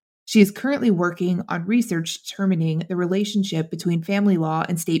 She is currently working on research determining the relationship between family law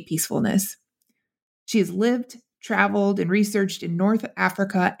and state peacefulness. She has lived, traveled, and researched in North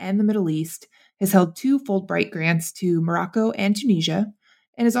Africa and the Middle East, has held 2 Fulbright grants to Morocco and Tunisia,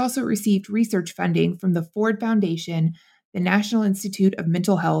 and has also received research funding from the Ford Foundation, the National Institute of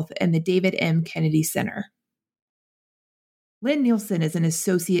Mental Health, and the David M. Kennedy Center. Lynn Nielsen is an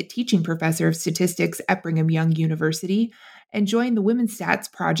associate teaching professor of statistics at Brigham Young University and joined the Women's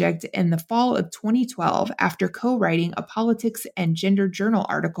Stats Project in the fall of 2012 after co-writing a Politics and Gender Journal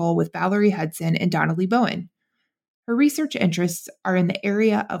article with Valerie Hudson and Donnelly Bowen. Her research interests are in the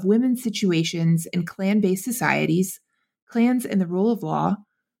area of women's situations in clan-based societies, clans and the rule of law,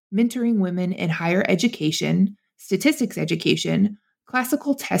 mentoring women in higher education, statistics education,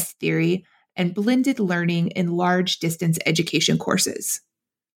 classical test theory, and blended learning in large distance education courses.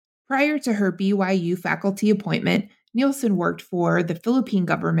 Prior to her BYU faculty appointment, Nielsen worked for the Philippine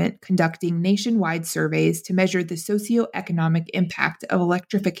government conducting nationwide surveys to measure the socioeconomic impact of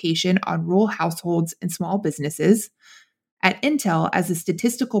electrification on rural households and small businesses, at Intel as a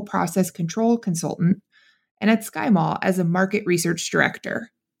statistical process control consultant, and at SkyMall as a market research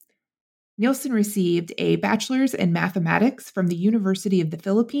director. Nielsen received a bachelor's in mathematics from the University of the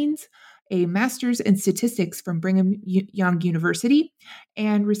Philippines, a master's in statistics from Brigham Young University,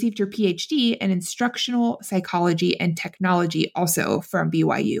 and received her PhD in instructional psychology and technology also from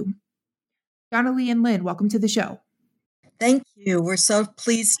BYU. Donnelly and Lynn, welcome to the show. Thank you. We're so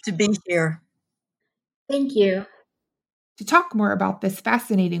pleased to be here. Thank you. To talk more about this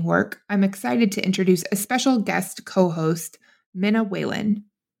fascinating work, I'm excited to introduce a special guest co-host, Minna Whalen.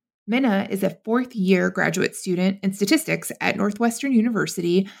 Minna is a 4th-year graduate student in statistics at Northwestern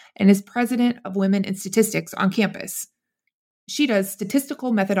University and is president of Women in Statistics on campus. She does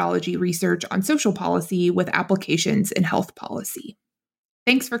statistical methodology research on social policy with applications in health policy.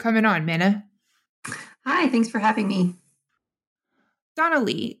 Thanks for coming on, Minna. Hi, thanks for having me.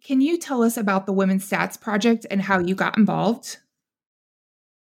 Donnelly, can you tell us about the Women's Stats Project and how you got involved?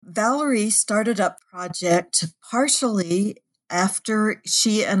 Valerie started up project partially after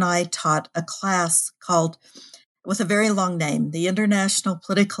she and I taught a class called, with a very long name, the International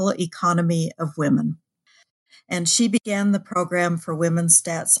Political Economy of Women. And she began the program for Women's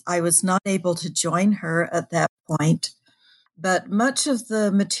Stats. I was not able to join her at that point, but much of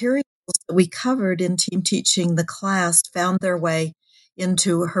the materials that we covered in team teaching the class found their way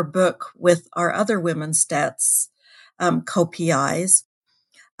into her book with our other Women's Stats co-PIs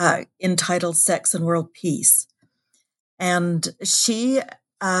entitled Sex and World Peace. And she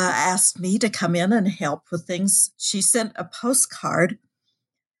asked me to come in and help with things. She sent a postcard.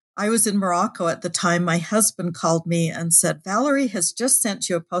 I was in Morocco at the time. My husband called me and said, Valerie has just sent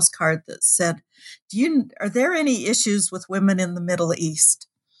you a postcard that said, are there any issues with women in the Middle East?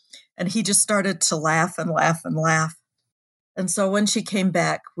 And he just started to laugh and laugh and laugh. And so when she came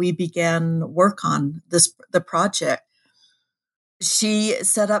back, we began work on the project. She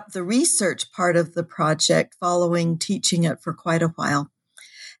set up the research part of the project following teaching it for quite a while.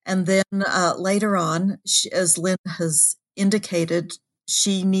 And then later on, as Lynn has indicated,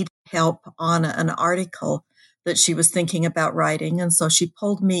 she needed help on an article that she was thinking about writing. And so she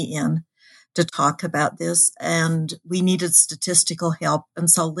pulled me in to talk about this, and we needed statistical help. And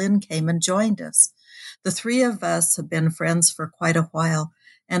so Lynn came and joined us. The 3 of us have been friends for quite a while,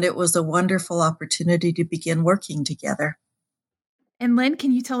 and it was a wonderful opportunity to begin working together. And Lynn,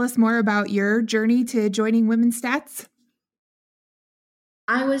 can you tell us more about your journey to joining Women's Stats?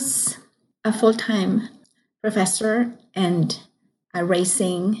 I was a full-time professor and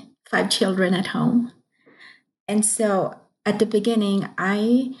raising 5 children at home. And so at the beginning,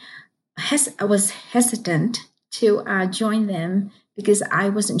 I was hesitant to join them because I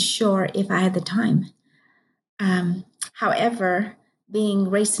wasn't sure if I had the time. However, being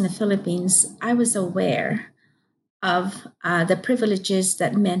raised in the Philippines, I was aware of the privileges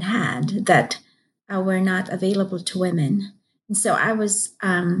that men had that were not available to women. And so I was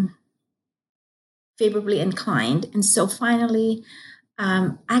favorably inclined. And so finally,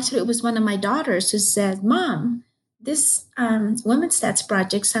 actually, it was one of my daughters who said, Mom, this Women's Stats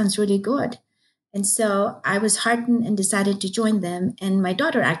Project sounds really good. And so I was heartened and decided to join them. And my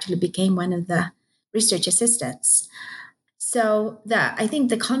daughter actually became one of the research assistants. So I think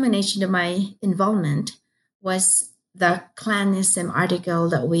the culmination of my involvement was the Clanism article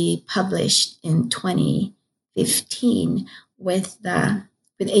that we published in 2015 with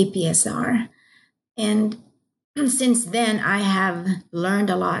APSR. And since then, I have learned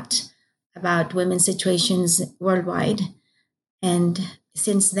a lot about women's situations worldwide. And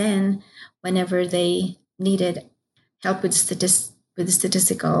since then, whenever they needed help with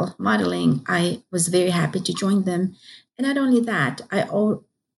statistical modeling, I was very happy to join them. And not only that, I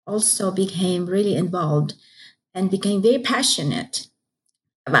also became really involved and became very passionate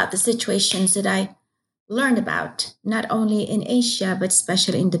about the situations that I learned about, not only in Asia, but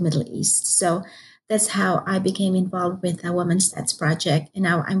especially in the Middle East. So that's how I became involved with the Women's Stats Project. And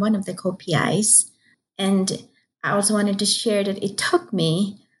now I'm one of the co-PIs. And I also wanted to share that it took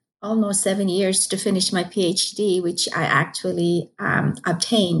me almost 7 years to finish my PhD, which I actually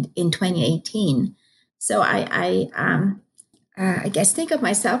obtained in 2018. So I guess think of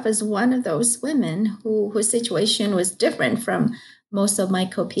myself as one of those women whose situation was different from most of my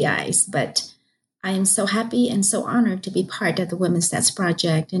co-PIs. But I am so happy and so honored to be part of the Women's Stats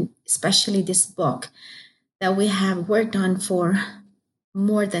Project, and especially this book that we have worked on for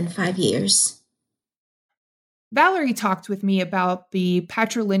more than 5 years. Valerie talked with me about the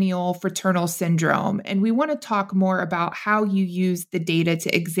patrilineal fraternal syndrome, and we want to talk more about how you use the data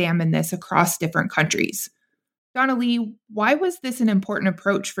to examine this across different countries. Donna-Lee, why was this an important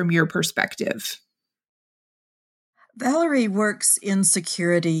approach from your perspective? Valerie works in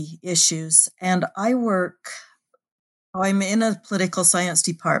security issues, and I'm in a political science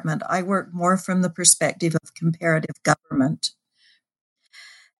department. I work more from the perspective of comparative government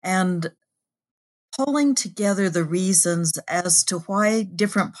and pulling together the reasons as to why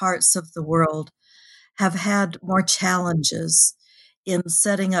different parts of the world have had more challenges in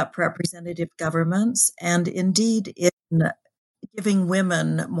setting up representative governments, and indeed in giving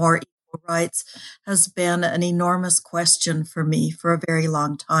women more equal rights has been an enormous question for me for a very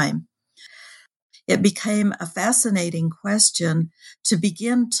long time. It became a fascinating question to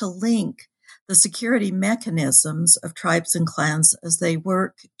begin to link the security mechanisms of tribes and clans as they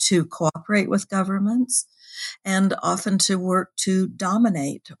work to cooperate with governments and often to work to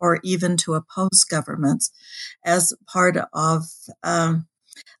dominate or even to oppose governments as part of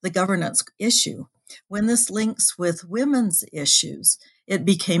the governance issue. When this links with women's issues, it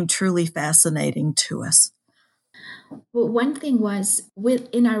became truly fascinating to us. Well, one thing was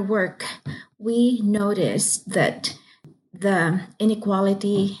within our work, we noticed that the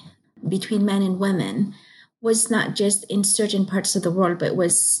inequality between men and women was not just in certain parts of the world, but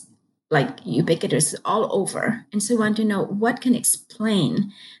was like ubiquitous all over. And so we want to know what can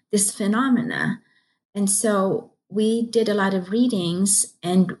explain this phenomena. And so we did a lot of readings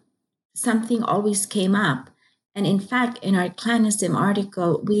and something always came up. And in fact, in our Clanism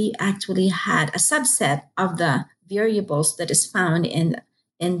article, we actually had a subset of the variables that is found in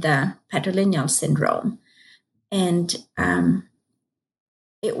the patrilineal syndrome. And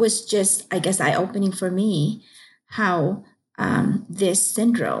it was just, I guess, eye-opening for me how this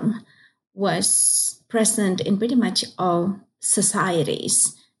syndrome was present in pretty much all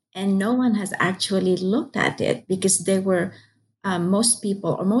societies. And no one has actually looked at it because they were most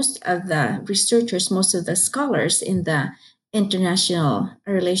people, or most of the researchers, most of the scholars in the international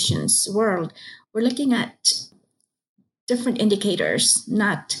relations world were looking at different indicators,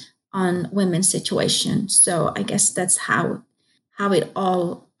 not on women's situation. So I guess that's how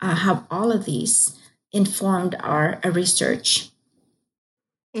all of these informed our research.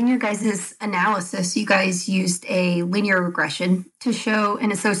 In your guys' analysis, you guys used a linear regression to show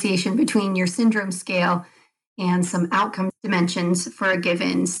an association between your syndrome scale and some outcome dimensions for a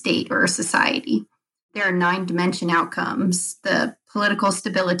given state or society. There are 9 dimension outcomes: the political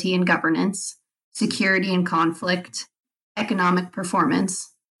stability and governance, security and conflict, economic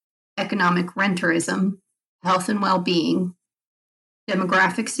performance, economic renterism, health and well-being,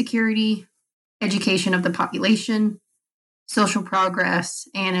 demographic security, education of the population, social progress,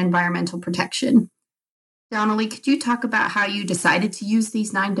 and environmental protection. Donna-Lee, could you talk about how you decided to use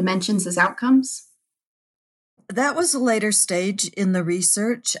these 9 dimensions as outcomes? That was a later stage in the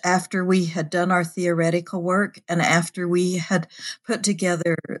research after we had done our theoretical work and after we had put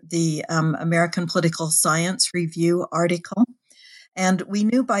together the American Political Science Review article. And we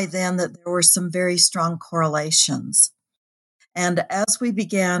knew by then that there were some very strong correlations. And as we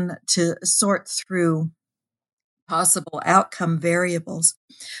began to sort through possible outcome variables,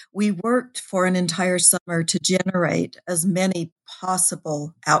 we worked for an entire summer to generate as many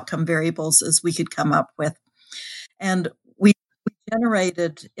possible outcome variables as we could come up with. And we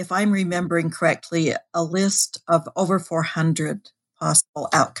generated, if I'm remembering correctly, a list of over 400 possible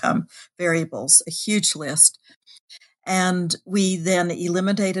outcome variables, a huge list. And we then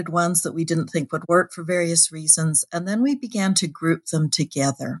eliminated ones that we didn't think would work for various reasons. And then we began to group them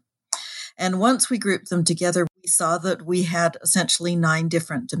together. And once we grouped them together, we saw that we had essentially 9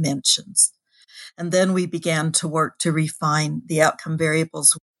 different dimensions. And then we began to work to refine the outcome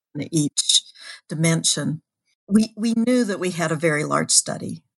variables in each dimension. We knew that we had a very large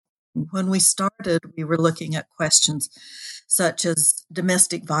study. When we started, we were looking at questions such as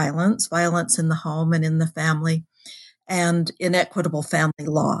domestic violence, violence in the home and in the family, and inequitable family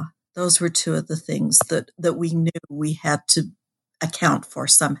law. Those were 2 of the things that we knew we had to account for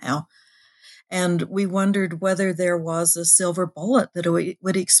somehow. And we wondered whether there was a silver bullet that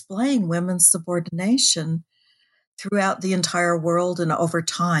would explain women's subordination throughout the entire world and over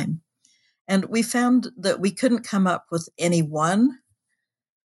time. And we found that we couldn't come up with any one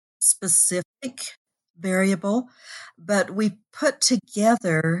specific variable, but we put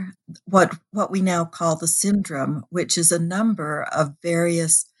together what we now call the syndrome, which is a number of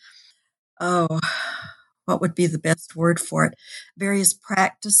various, what would be the best word for it? Various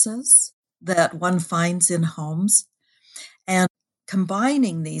practices that one finds in homes. And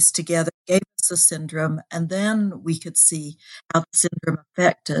combining these together gave us a syndrome, and then we could see how the syndrome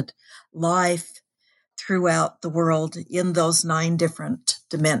affected life throughout the world in those 9 different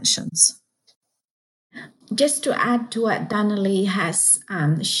dimensions. Just to add to what Donnelly has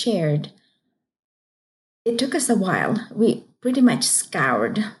shared, it took us a while. We pretty much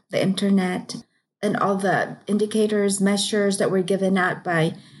scoured the internet and all the indicators, measures that were given out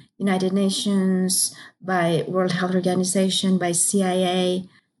by United Nations, by World Health Organization, by CIA,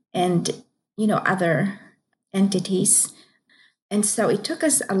 and other entities. And so it took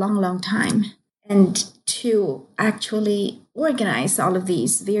us a long, long time and to actually organize all of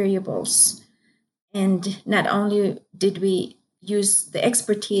these variables. And not only did we use the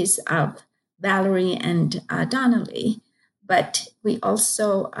expertise of Valerie and Donnelly, but we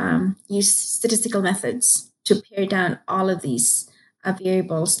also used statistical methods to pare down all of these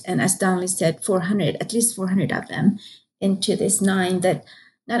variables. And as Donnelly said, at least 400 of them into this 9 that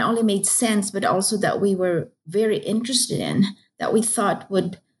not only made sense, but also that we were very interested in, that we thought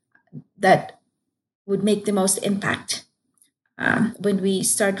would make the most impact when we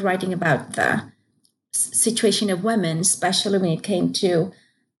started writing about the situation of women, especially when it came to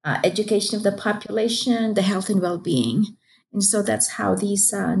education of the population, the health and well-being. And so that's how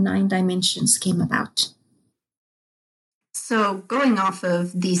these 9 dimensions came about. So going off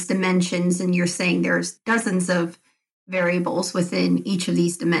of these dimensions, and you're saying there's dozens of variables within each of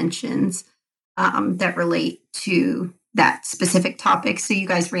these dimensions that relate to that specific topic. So you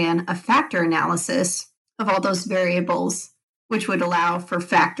guys ran a factor analysis of all those variables, which would allow for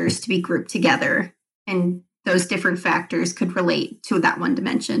factors to be grouped together. And those different factors could relate to that one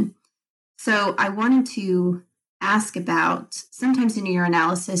dimension. So I wanted to ask about, sometimes in your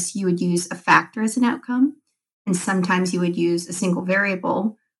analysis, you would use a factor as an outcome, and sometimes you would use a single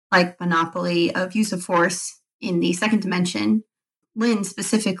variable, like monopoly of use of force in the second dimension. Lynn,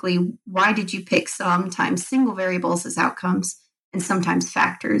 specifically, why did you pick sometimes single variables as outcomes and sometimes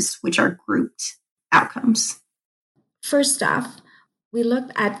factors, which are grouped outcomes? First off, we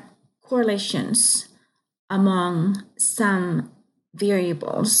looked at correlations among some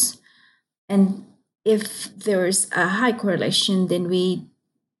variables. And if there's a high correlation, then we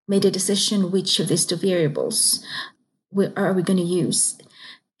made a decision which of these 2 variables are we going to use.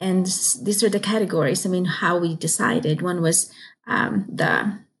 And these are the categories, how we decided. One was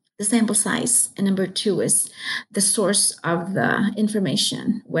the sample size, and number 2 is the source of the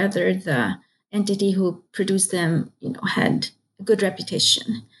information, whether the entity who produced them had a good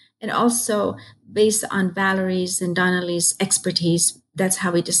reputation. And also, based on Valerie's and Donnelly's expertise, that's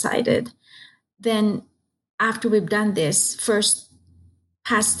how we decided. Then, after we've done this first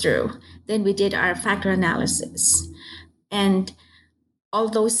pass through, then we did our factor analysis. And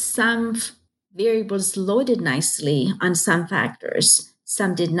although some variables loaded nicely on some factors,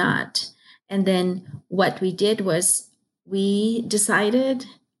 some did not. And then what we did was we decided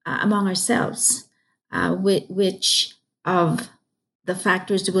among ourselves which of the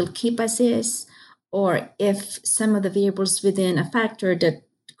factors will keep as is, or if some of the variables within a factor that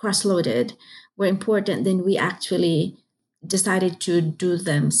cross-loaded were important, then we actually decided to do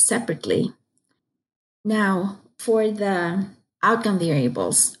them separately. Now, for the outcome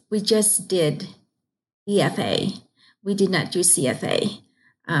variables, we just did EFA. We did not use CFA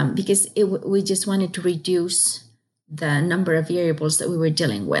because we just wanted to reduce the number of variables that we were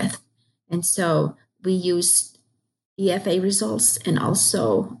dealing with. And so we used EFA results and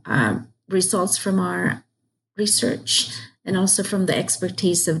also results from our research and also from the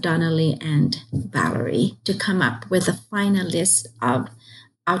expertise of Donnelly and Valerie to come up with a final list of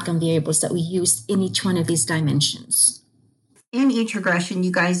outcome variables that we used in each one of these dimensions. In each regression,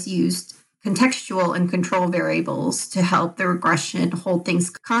 you guys used contextual and control variables to help the regression hold things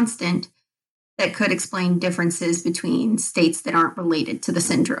constant that could explain differences between states that aren't related to the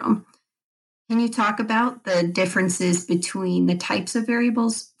syndrome. Can you talk about the differences between the types of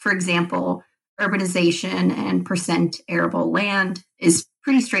variables? For example, urbanization and percent arable land is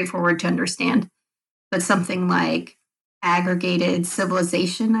pretty straightforward to understand, but something like aggregated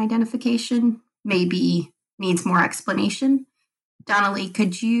civilization identification maybe needs more explanation. Donnelly,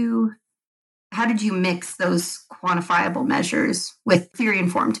 how did you mix those quantifiable measures with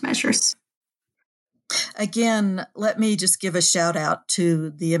theory-informed measures? Again, let me just give a shout out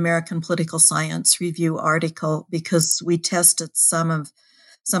to the American Political Science Review article, because we tested some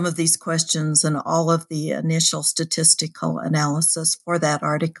of these questions and all of the initial statistical analysis for that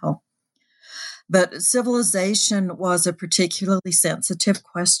article. But civilization was a particularly sensitive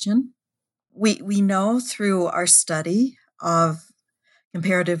question. We know through our study of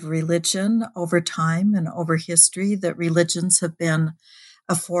comparative religion over time and over history that religions have been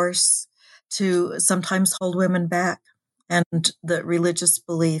a force to sometimes hold women back, and that religious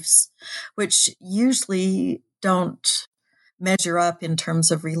beliefs, which usually don't measure up in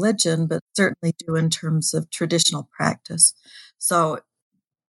terms of religion, but certainly do in terms of traditional practice. So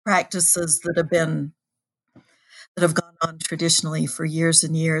practices that have gone on traditionally for years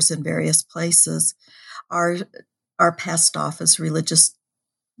and years in various places are passed off as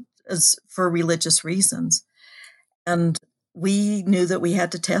for religious reasons. And we knew that we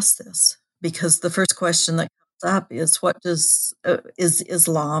had to test this, because the first question that comes up is, is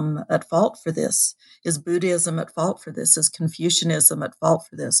Islam at fault for this? Is Buddhism at fault for this? Is Confucianism at fault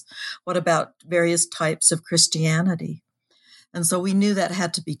for this? What about various types of Christianity? And so we knew that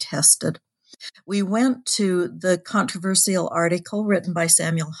had to be tested. We went to the controversial article written by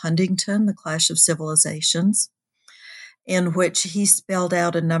Samuel Huntington, The Clash of Civilizations, in which he spelled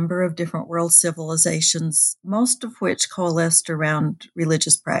out a number of different world civilizations, most of which coalesced around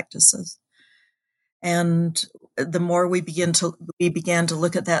religious practices. And the more we began to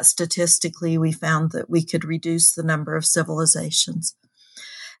look at that statistically, we found that we could reduce the number of civilizations.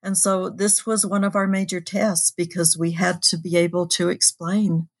 And so this was one of our major tests, because we had to be able to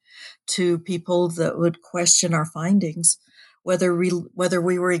explain to people that would question our findings whether we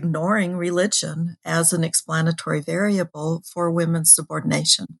were ignoring religion as an explanatory variable for women's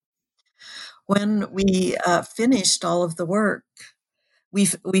subordination. When we finished all of the work, we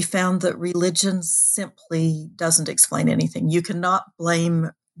found that religion simply doesn't explain anything. You cannot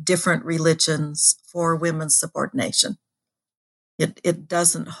blame different religions for women's subordination. It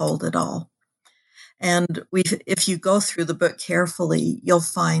doesn't hold at all. And if you go through the book carefully, you'll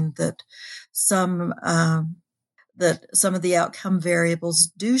find that some of the outcome variables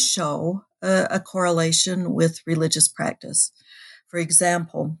do show a correlation with religious practice. For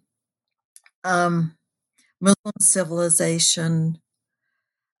example, Muslim civilization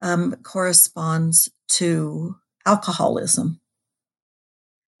corresponds to alcoholism,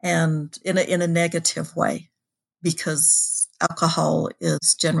 and in a negative way, because alcohol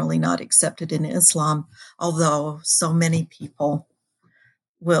is generally not accepted in Islam, although so many people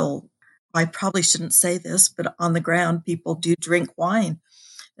I probably shouldn't say this, but on the ground, people do drink wine,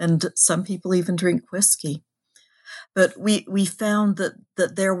 and some people even drink whiskey. But we found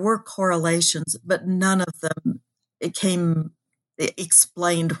that there were correlations, but none of them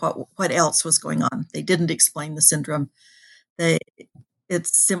explained what else was going on. They didn't explain the syndrome. It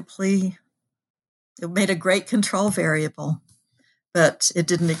made a great control variable, but it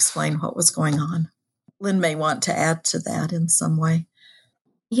didn't explain what was going on. Lynn may want to add to that in some way.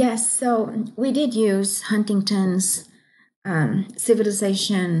 Yes, so we did use Huntington's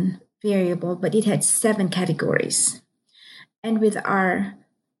civilization variable, but it had 7 categories. And with our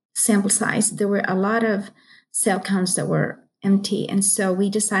sample size, there were a lot of cell counts that were empty. And so we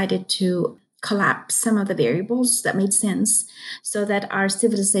decided to collapse some of the variables that made sense, so that our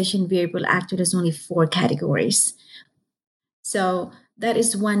civilization variable acted as only 4 categories. So that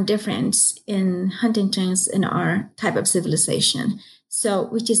is one difference in Huntington's and our type of civilization. So,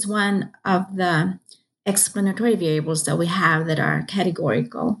 which is one of the explanatory variables that we have that are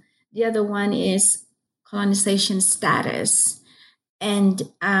categorical. The other one is colonization status.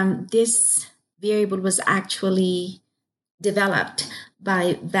 And this variable was actually developed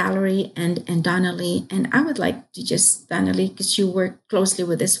by Valerie and Donnelly. And I would like to just, Donnelly, because you work closely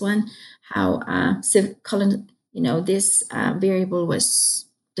with this one, how this variable was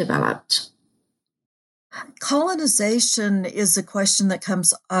developed. Colonization is a question that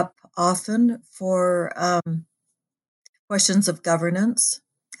comes up often for questions of governance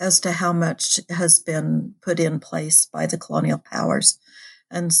as to how much has been put in place by the colonial powers.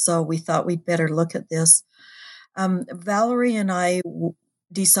 And so we thought we'd better look at this. Valerie and I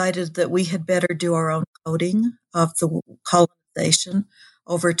decided that we had better do our own coding of the colonization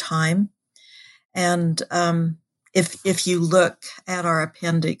over time. And if you look at our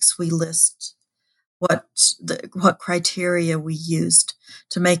appendix, we list what criteria we used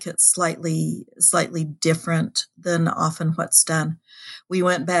to make it slightly different than often what's done. We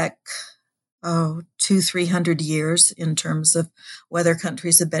went back 200-300 years in terms of whether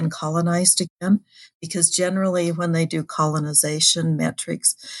countries have been colonized again, because generally when they do colonization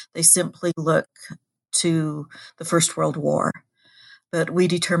metrics, they simply look to the First World War. But we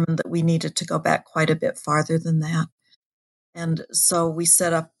determined that we needed to go back quite a bit farther than that. And so we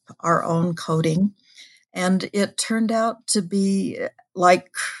set up our own coding, and it turned out to be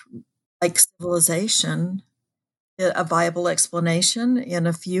like civilization, a viable explanation in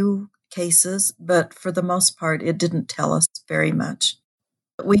a few cases, but for the most part, it didn't tell us very much.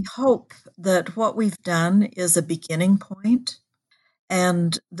 We hope that what we've done is a beginning point,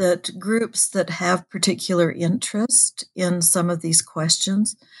 and that groups that have particular interest in some of these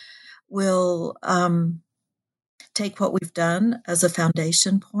questions will take what we've done as a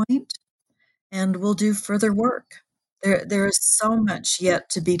foundation point, and we'll do further work. There is so much yet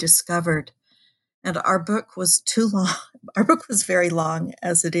to be discovered, and our book was too long. Our book was very long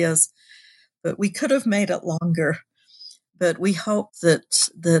as it is, but we could have made it longer. But we hope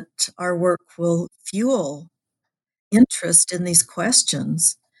that our work will fuel interest in these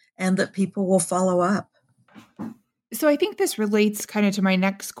questions and that people will follow up. So I think this relates kind of to my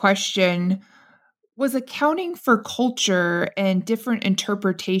next question. Was accounting for culture and different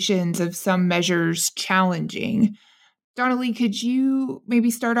interpretations of some measures challenging? Donalee, could you maybe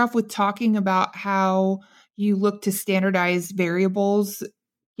start off with talking about how you look to standardize variables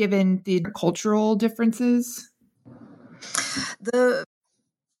given the cultural differences? The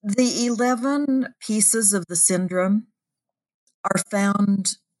 11 pieces of the syndrome are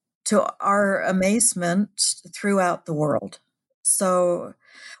found, to our amazement, throughout the world. So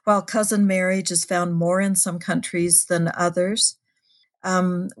while cousin marriage is found more in some countries than others,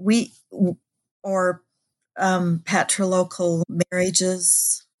 patrilocal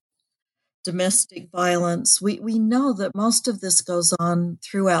marriages, domestic violence, we know that most of this goes on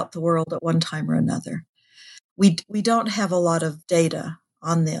throughout the world at one time or another. We don't have a lot of data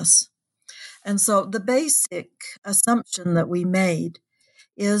on this. And so the basic assumption that we made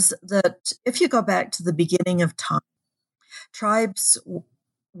is that if you go back to the beginning of time, tribes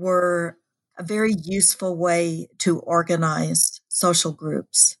were a very useful way to organize social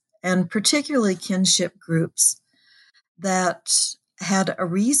groups, and particularly kinship groups that had a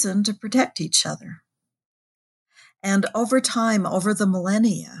reason to protect each other. And over time, over the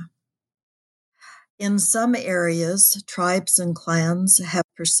millennia, in some areas, tribes and clans have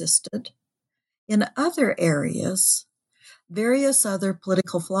persisted. In other areas, various other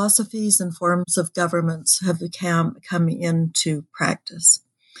political philosophies and forms of governments have come into practice.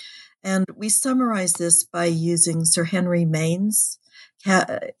 And we summarize this by using Sir Henry Maine's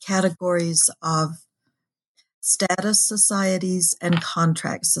categories of status societies and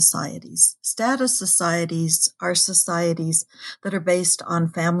contract societies. Status societies are societies that are based on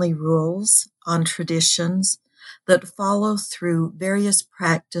family rules, on traditions, that follow through various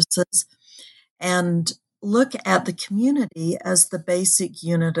practices and look at the community as the basic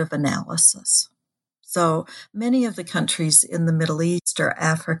unit of analysis. So many of the countries in the Middle East or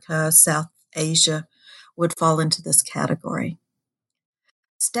Africa, South Asia would fall into this category.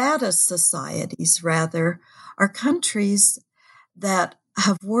 Status societies, rather, are countries that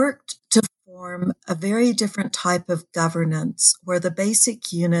have worked to form a very different type of governance where the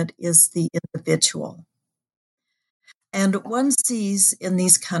basic unit is the individual. And one sees in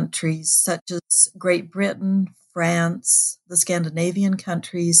these countries, such as Great Britain, France, the Scandinavian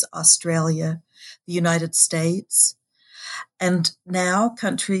countries, Australia, the United States, and now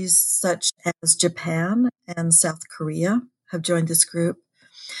countries such as Japan and South Korea have joined this group.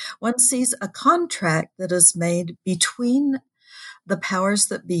 One sees a contract that is made between the powers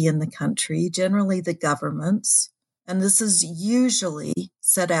that be in the country, generally the governments, and this is usually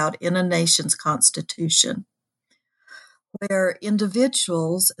set out in a nation's constitution, where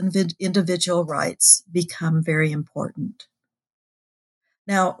individuals and individual rights become very important.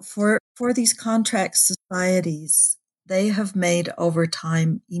 Now, for these contract societies, they have made over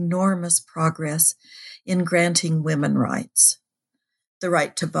time enormous progress in granting women rights. The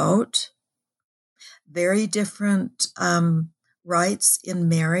right to vote, very different rights in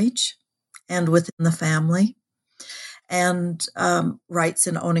marriage and within the family, and rights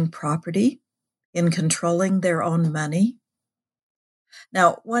in owning property, in controlling their own money.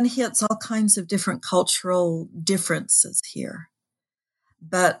 Now, one hits all kinds of different cultural differences here.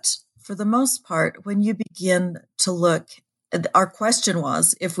 But for the most part, when you begin to look, our question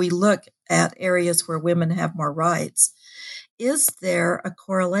was, if we look at areas where women have more rights, is there a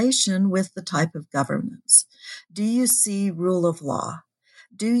correlation with the type of governance? Do you see rule of law?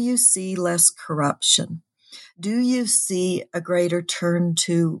 Do you see less corruption? Do you see a greater turn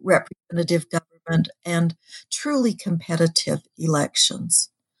to representative government and truly competitive elections?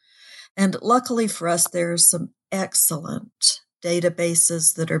 And luckily for us, there are some excellent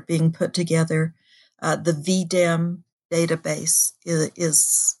databases that are being put together. The VDEM database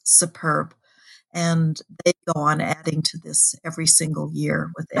is superb, and they go on adding to this every single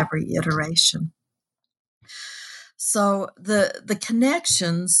year with every iteration. So the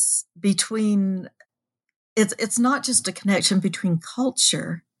connections between, it's not just a connection between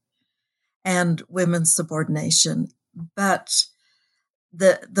culture and women's subordination, but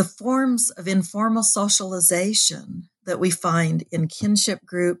the forms of informal socialization that we find in kinship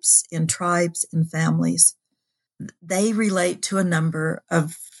groups, in tribes, in families, they relate to a number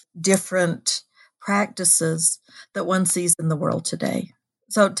of different practices that one sees in the world today.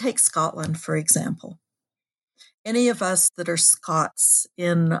 So take Scotland, for example. Any of us that are Scots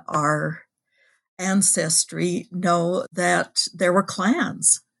in our ancestry know that there were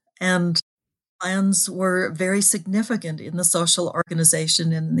clans, and clans were very significant in the social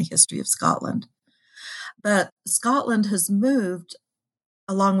organization and in the history of Scotland. But Scotland has moved,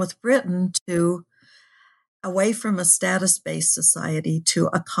 along with Britain, away from a status-based society to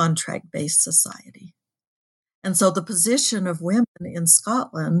a contract-based society. And so the position of women in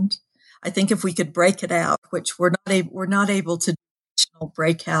Scotland, I think if we could break it out, which we're not able to do additional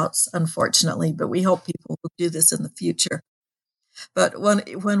breakouts, unfortunately, but we hope people will do this in the future. But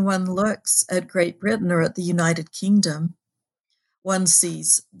when one looks at Great Britain or at the United Kingdom, one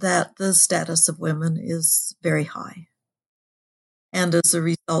sees that the status of women is very high. And as a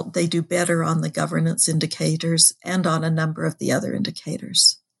result, they do better on the governance indicators and on a number of the other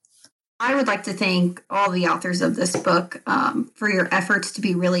indicators. I would like to thank all the authors of this book for your efforts to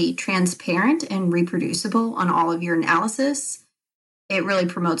be really transparent and reproducible on all of your analysis. It really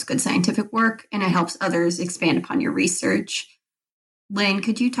promotes good scientific work, and it helps others expand upon your research. Lynn,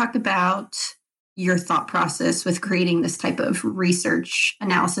 could you talk about your thought process with creating this type of research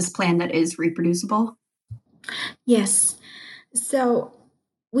analysis plan that is reproducible? Yes. So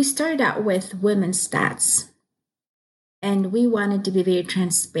we started out with women's stats, and we wanted to be very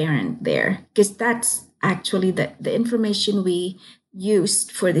transparent there, because that's actually the information we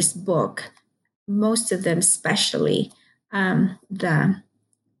used for this book. Most of them, especially the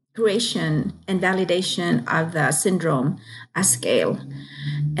creation and validation of the syndrome scale.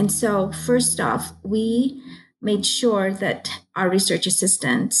 And so first off, we made sure that our research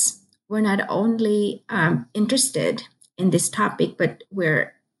assistants were not only interested in this topic, but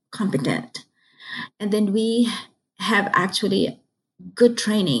were competent. And then we have actually good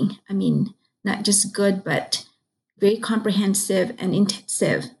training. I mean, not just good, but very comprehensive and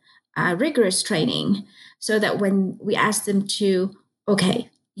intensive, rigorous training, so that when we ask them to, okay,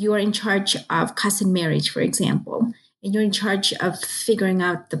 you are in charge of cousin marriage, for example, and you're in charge of figuring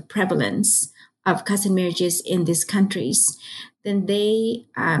out the prevalence of cousin marriages in these countries, then they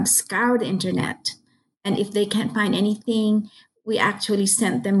scour the internet. And if they can't find anything, we actually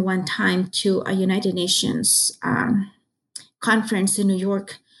sent them one time to a United Nations conference in New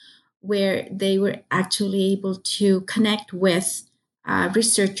York, where they were actually able to connect with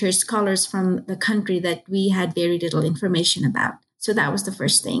researchers, scholars from the country that we had very little information about. So that was the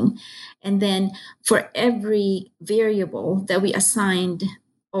first thing. And then for every variable that we assigned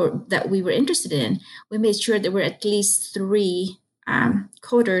or that we were interested in, we made sure there were at least 3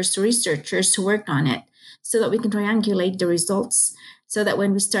 coders, researchers who worked on it, so that we can triangulate the results, so that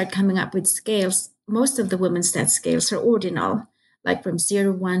when we start coming up with scales, most of the women's stat scales are ordinal, like from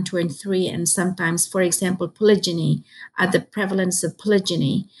 0, 1, 2, and 3. And sometimes, for example, polygyny, the prevalence of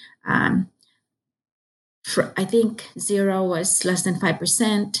polygyny, I think 0 was less than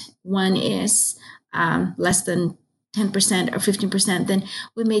 5%, 1 is less than 10% or 15%. Then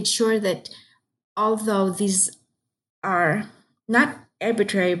we made sure that although these are not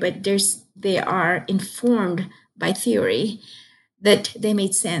arbitrary, but they are informed by theory, that they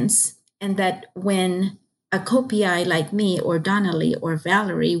made sense, and that when a co-PI like me or Donnelly or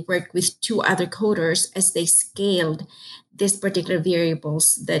Valerie worked with 2 other coders as they scaled these particular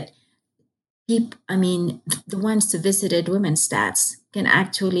variables, that the ones who visited women's stats can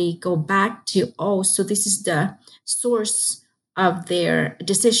actually go back to, so this is the source of their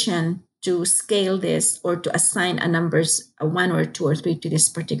decision to scale this or to assign a numbers, a 1 or 2 or 3 to this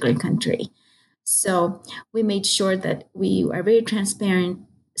particular country. So we made sure that we are very transparent,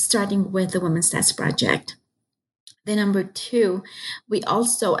 starting with the Women's Stats Project. The number 2, we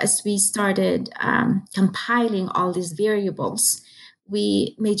also, as we started compiling all these variables,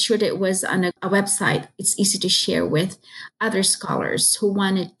 we made sure that it was on a website. It's easy to share with other scholars who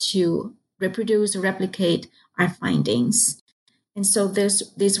wanted to reproduce or replicate our findings. And so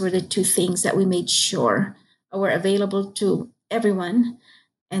these were the 2 things that we made sure were available to everyone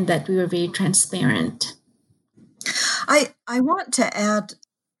and that we were very transparent. I want to add,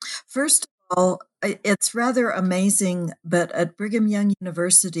 first of all, it's rather amazing, but at Brigham Young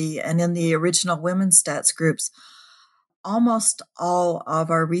University and in the original women's stats groups, almost all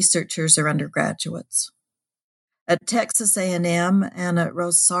of our researchers are undergraduates. At Texas A&M and at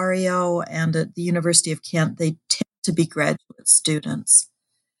Rosario and at the University of Kent, they tend to be graduate students.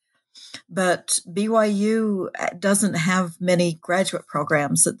 But BYU doesn't have many graduate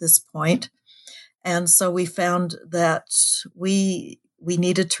programs at this point. And so we found that we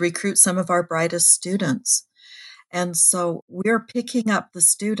needed to recruit some of our brightest students. And so we're picking up the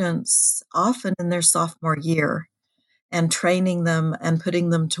students often in their sophomore year and training them and putting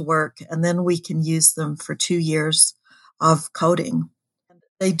them to work. And then we can use them for 2 years of coding.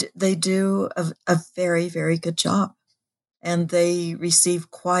 They do a very, very good job. And they receive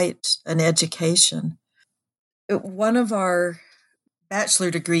quite an education. One of our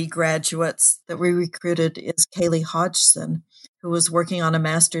bachelor degree graduates that we recruited is Kaylee Hodgson, who was working on a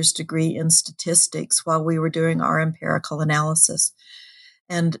master's degree in statistics while we were doing our empirical analysis.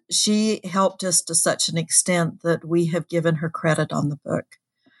 And she helped us to such an extent that we have given her credit on the book.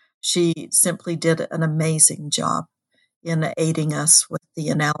 She simply did an amazing job in aiding us with the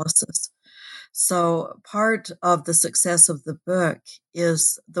analysis. So part of the success of the book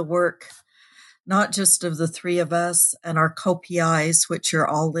is the work, not just of the 3 of us and our co-PIs, which are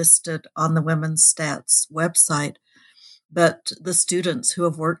all listed on the Women's Stats website, but the students who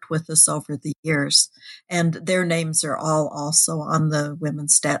have worked with us over the years. And their names are all also on the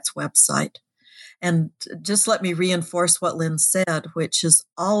Women's Stats website. And just let me reinforce what Lynn said, which is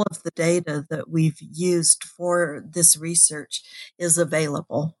all of the data that we've used for this research is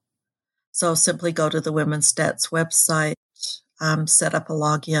available. So simply go to the Women's Stats website, set up a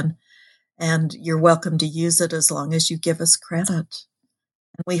login, and you're welcome to use it as long as you give us credit.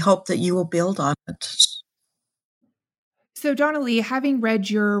 And we hope that you will build on it. So, Donalee, having read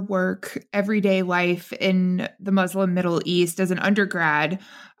your work, Everyday Life in the Muslim Middle East, as an undergrad,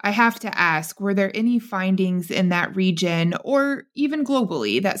 I have to ask, were there any findings in that region or even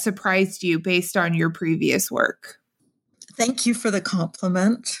globally that surprised you based on your previous work? Thank you for the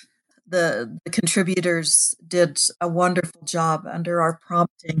compliment. The contributors did a wonderful job under our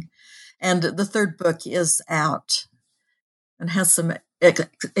prompting. And the 3rd book is out and has some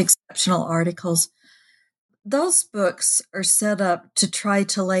exceptional articles. Those books are set up to try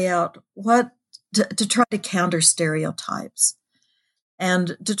to lay out to try to counter stereotypes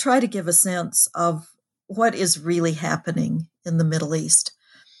and to try to give a sense of what is really happening in the Middle East.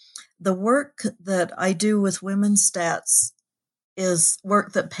 The work that I do with women's stats is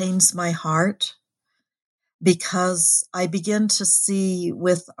work that pains my heart because I begin to see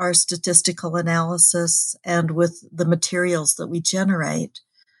with our statistical analysis and with the materials that we generate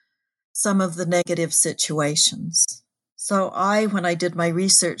some of the negative situations. So when I did my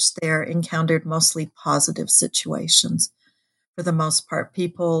research there, encountered mostly positive situations. For the most part,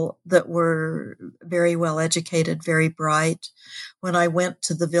 people that were very well educated, very bright. When I went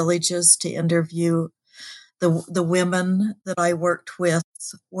to the villages to interview the women that I worked with,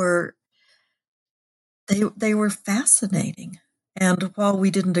 they were fascinating. And while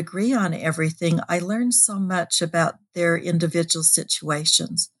we didn't agree on everything, I learned so much about their individual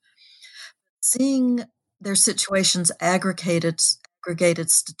situations. Seeing their situations aggregated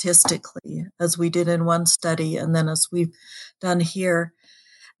statistically, as we did in one study and then as we've done here,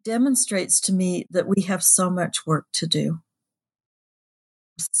 demonstrates to me that we have so much work to do.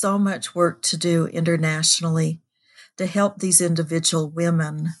 So much work to do internationally to help these individual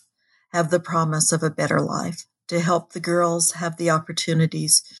women have the promise of a better life, to help the girls have the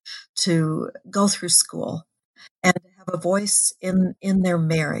opportunities to go through school and have a voice in their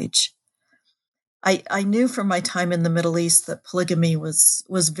marriage. I knew from my time in the Middle East that polygamy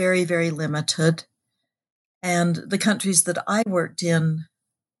was very, very limited. And the countries that I worked in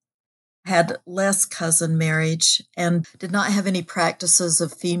had less cousin marriage and did not have any practices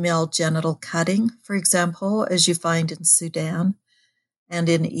of female genital cutting, for example, as you find in Sudan and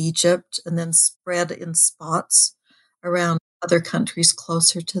in Egypt, and then spread in spots around other countries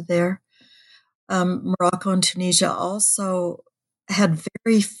closer to there. Morocco and Tunisia also had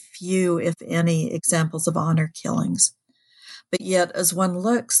very few, if any, examples of honor killings. But yet, as one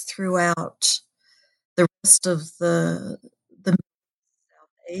looks throughout the rest of the South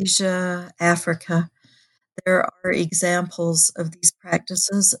Asia, Africa, there are examples of these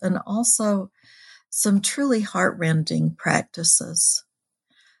practices and also some truly heartrending practices.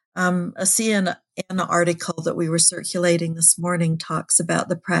 A CNN article that we were circulating this morning talks about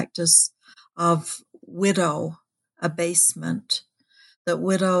the practice of widow abasement, that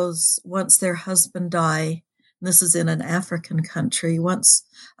widows, once their husband die, and this is in an African country, once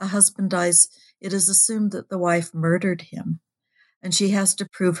a husband dies, it is assumed that the wife murdered him, and she has to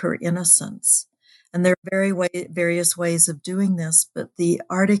prove her innocence. And there are various ways of doing this, but the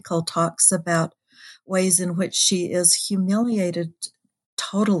article talks about ways in which she is humiliated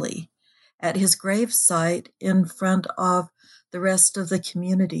totally at his gravesite in front of the rest of the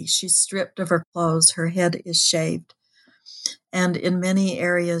community. She's stripped of her clothes, her head is shaved. And in many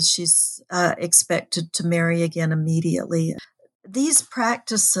areas, she's expected to marry again immediately. These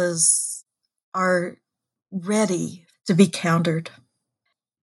practices are ready to be countered.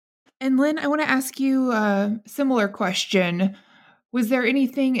 And Lynn, I want to ask you a similar question. Was there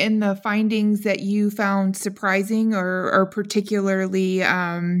anything in the findings that you found surprising or particularly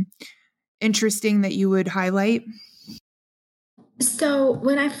interesting that you would highlight? So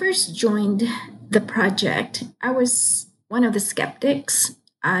when I first joined the project, I was one of the skeptics.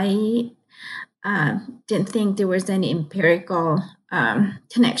 I didn't think there was any empirical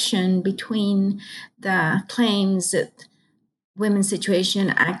connection between the claims that women's situation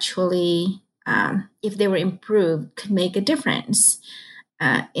actually, if they were improved, could make a difference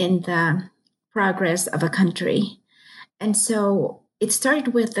in the progress of a country. And so it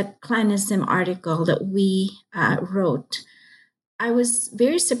started with the Clanism article that we wrote. I was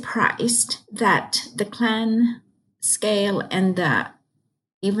very surprised that the clan scale and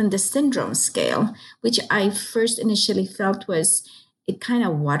even the syndrome scale, which I first initially felt was it kind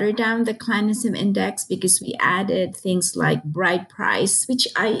of watered down the Clanism index because we added things like bride price, which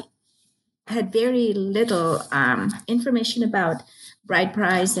I had very little information about bride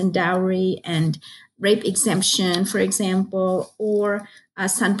price and dowry and rape exemption, for example, or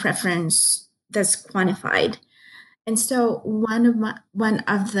son preference that's quantified. And so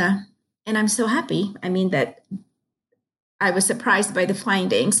and I'm so happy. I mean, that I was surprised by the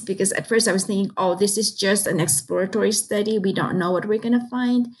findings because at first I was thinking, oh, this is just an exploratory study. We don't know what we're going to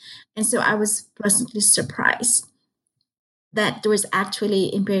find. And so I was pleasantly surprised that there was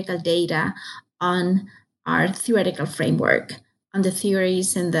actually empirical data on our theoretical framework, on the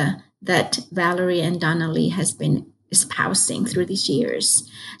theories and that Valerie and Donnelly has been espousing through these years.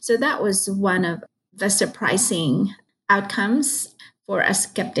 So that was one of the surprising outcomes for a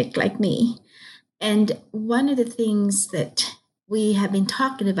skeptic like me. And one of the things that we have been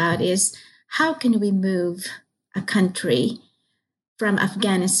talking about is how can we move a country from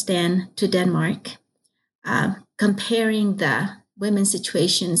Afghanistan to Denmark, comparing the women's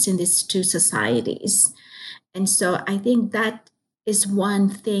situations in these two societies. And so I think that is one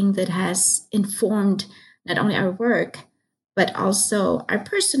thing that has informed not only our work, but also our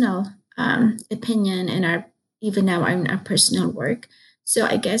personal opinion and even now our personal work. So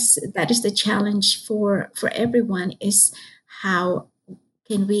I guess that is the challenge for everyone is how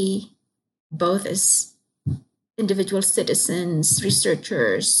can we, both as individual citizens,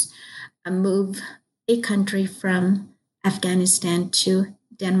 researchers, move a country from Afghanistan to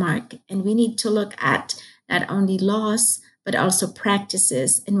Denmark. And we need to look at not only laws, but also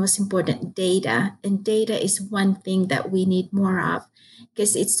practices and most important, data. And data is one thing that we need more of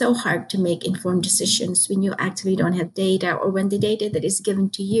because it's so hard to make informed decisions when you actually don't have data or when the data that is given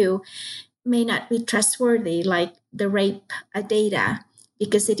to you may not be trustworthy, like the rape data,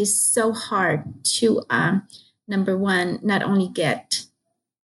 because it is so hard to, number one, not only get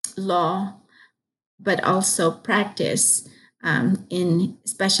law, but also practice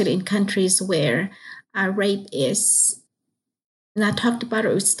especially in countries where rape is not talked about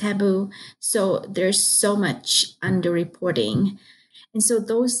or it's taboo. So there's so much underreporting. And so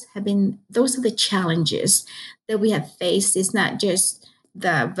those are the challenges that we have faced. It's not just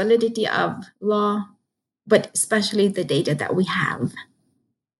the validity of law, but especially the data that we have.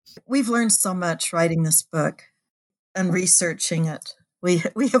 We've learned so much writing this book and researching it. We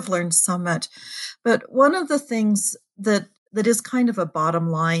have learned so much. But one of the things that is kind of a bottom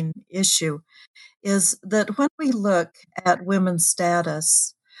line issue is that when we look at women's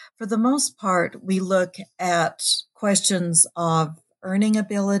status, for the most part, we look at questions of earning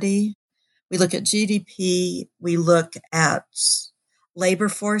ability, we look at GDP, we look at labor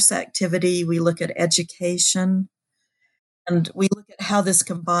force activity, we look at education, and we look at how this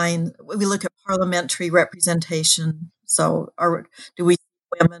combines. We look at parliamentary representation. So do we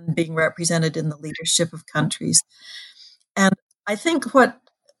see women being represented in the leadership of countries? And I think what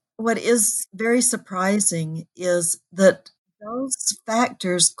is very surprising is that those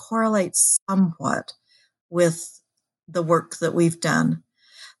factors correlate somewhat with the work that we've done.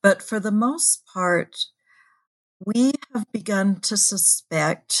 But for the most part, we have begun to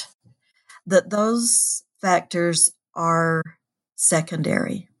suspect that those factors are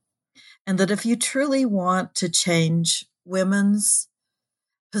secondary, and that if you truly want to change women's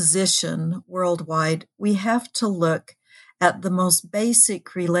position worldwide, we have to look at the most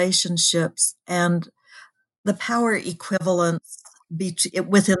basic relationships and the power equivalence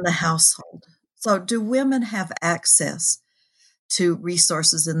within the household. So, do women have access to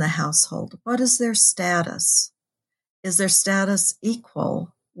resources in the household? What is their status? Is their status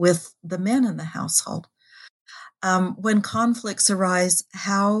equal with the men in the household? When conflicts arise,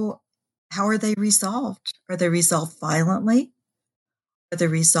 how are they resolved? Are they resolved violently? Are they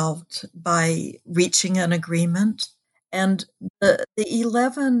resolved by reaching an agreement? And the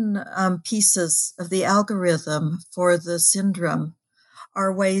 11 pieces of the algorithm for the syndrome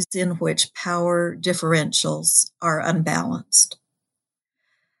are ways in which power differentials are unbalanced.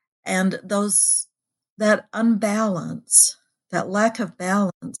 And that unbalance, that lack of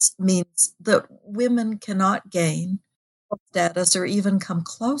balance, means that women cannot gain status or even come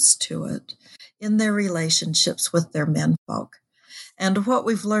close to it in their relationships with their menfolk. And what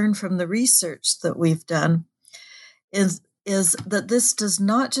we've learned from the research that we've done is that this does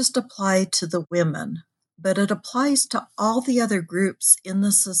not just apply to the women, but it applies to all the other groups in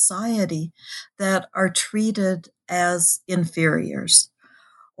the society that are treated as inferiors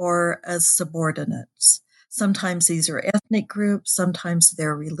or as subordinates. Sometimes these are ethnic groups, sometimes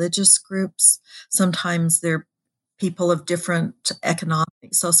they're religious groups, sometimes they're people of different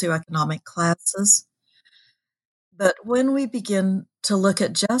socioeconomic classes. But when we begin to look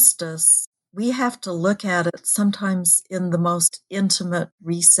at justice, we have to look at it sometimes in the most intimate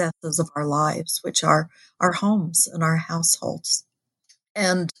recesses of our lives, which are our homes and our households.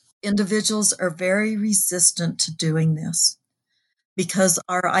 And individuals are very resistant to doing this because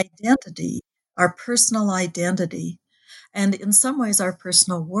our identity, our personal identity, and in some ways our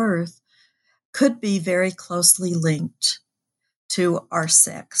personal worth could be very closely linked to our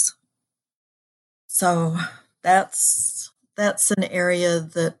sex. So that's an area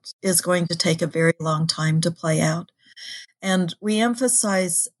that is going to take a very long time to play out. And we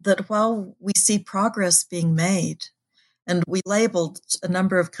emphasize that while we see progress being made, and we labeled a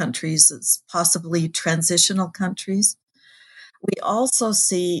number of countries as possibly transitional countries, we also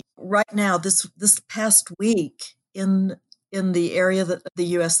see right now, this past week in the area that the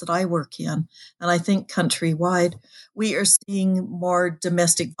U.S. that I work in, and I think countrywide, we are seeing more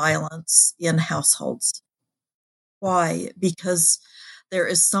domestic violence in households. Why? Because there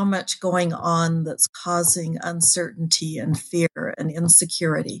is so much going on that's causing uncertainty and fear and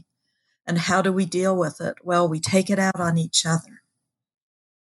insecurity. And how do we deal with it? Well, we take it out on each other.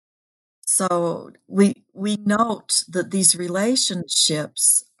 So we note that these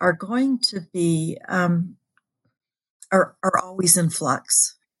relationships are going to be are always in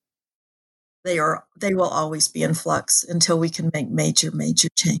flux. They will always be in flux until we can make major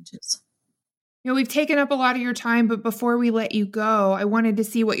changes. We've taken up a lot of your time, but before we let you go, I wanted to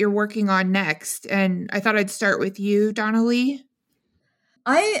see what you're working on next. And I thought I'd start with you, Donalee.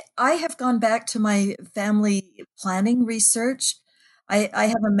 I have gone back to my family planning research. I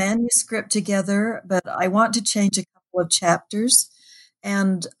have a manuscript together, but I want to change a couple of chapters.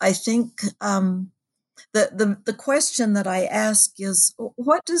 And I think the question that I ask is,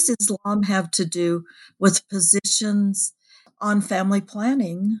 what does Islam have to do with positions on family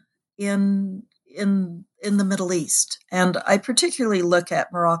planning in the Middle East? And I particularly look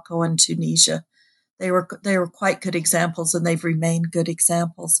at Morocco and Tunisia. They were quite good examples, and they've remained good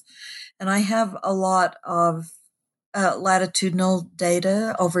examples. And I have a lot of latitudinal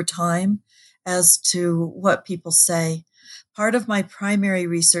data over time as to what people say. Part of my primary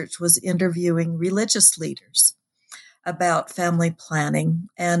research was interviewing religious leaders about family planning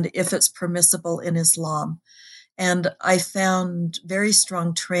and if it's permissible in Islam. And I found very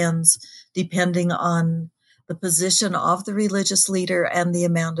strong trends depending on the position of the religious leader and the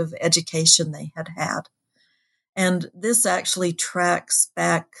amount of education they had. And this actually tracks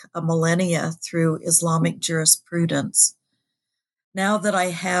back a millennia through Islamic jurisprudence. Now that I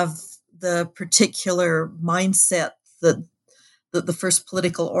have the particular mindset that the First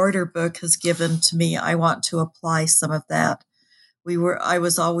Political Order book has given to me, I want to apply some of that I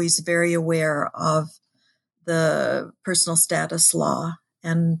was always very aware of the personal status law,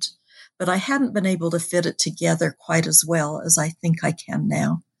 but I hadn't been able to fit it together quite as well as I think I can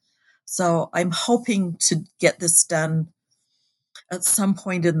now. So I'm hoping to get this done at some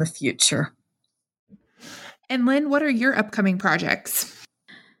point in the future. And Lynn, what are your upcoming projects?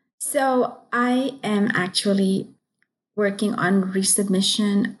 So I am actually working on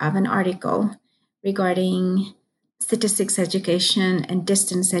resubmission of an article regarding statistics education and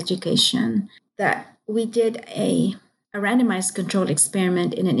distance education. That we did a randomized controlled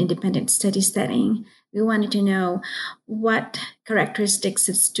experiment in an independent study setting. We wanted to know what characteristics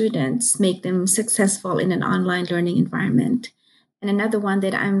of students make them successful in an online learning environment. And another one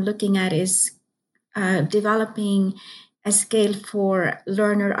that I'm looking at is developing a scale for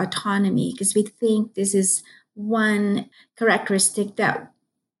learner autonomy, because we think this is one characteristic that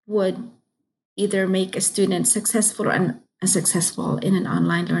would either make a student successful or unsuccessful in an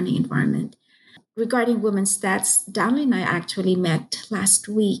online learning environment. Regarding women's stats, Donnelly and I actually met last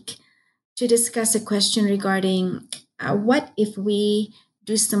week to discuss a question regarding what if we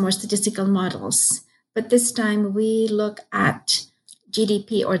do some more statistical models, but this time we look at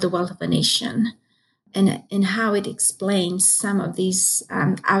GDP or the wealth of a nation and how it explains some of these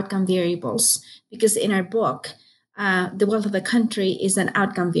outcome variables. Because in our book, the wealth of a country is an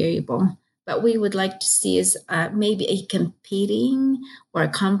outcome variable, but we would like to see is maybe a competing or a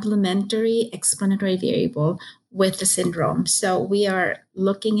complementary explanatory variable with the syndrome. So we are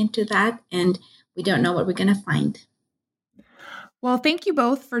looking into that, and we don't know what we're going to find. Well, thank you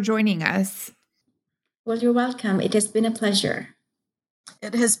both for joining us. Well, you're welcome. It has been a pleasure.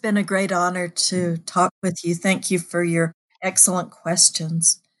 It has been a great honor to talk with you. Thank you for your excellent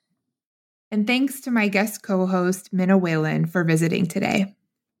questions. And thanks to my guest co-host, Minna Whalen, for visiting today.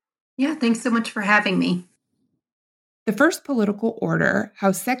 Yeah, thanks so much for having me. The First Political Order,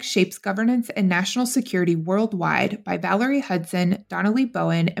 How Sex Shapes Governance and National Security Worldwide by Valerie Hudson, Donnelly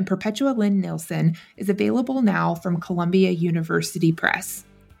Bowen, and Perpetua Lynn Nilsson is available now from Columbia University Press.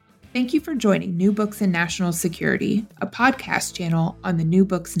 Thank you for joining New Books in National Security, a podcast channel on the New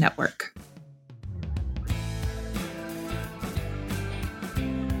Books Network.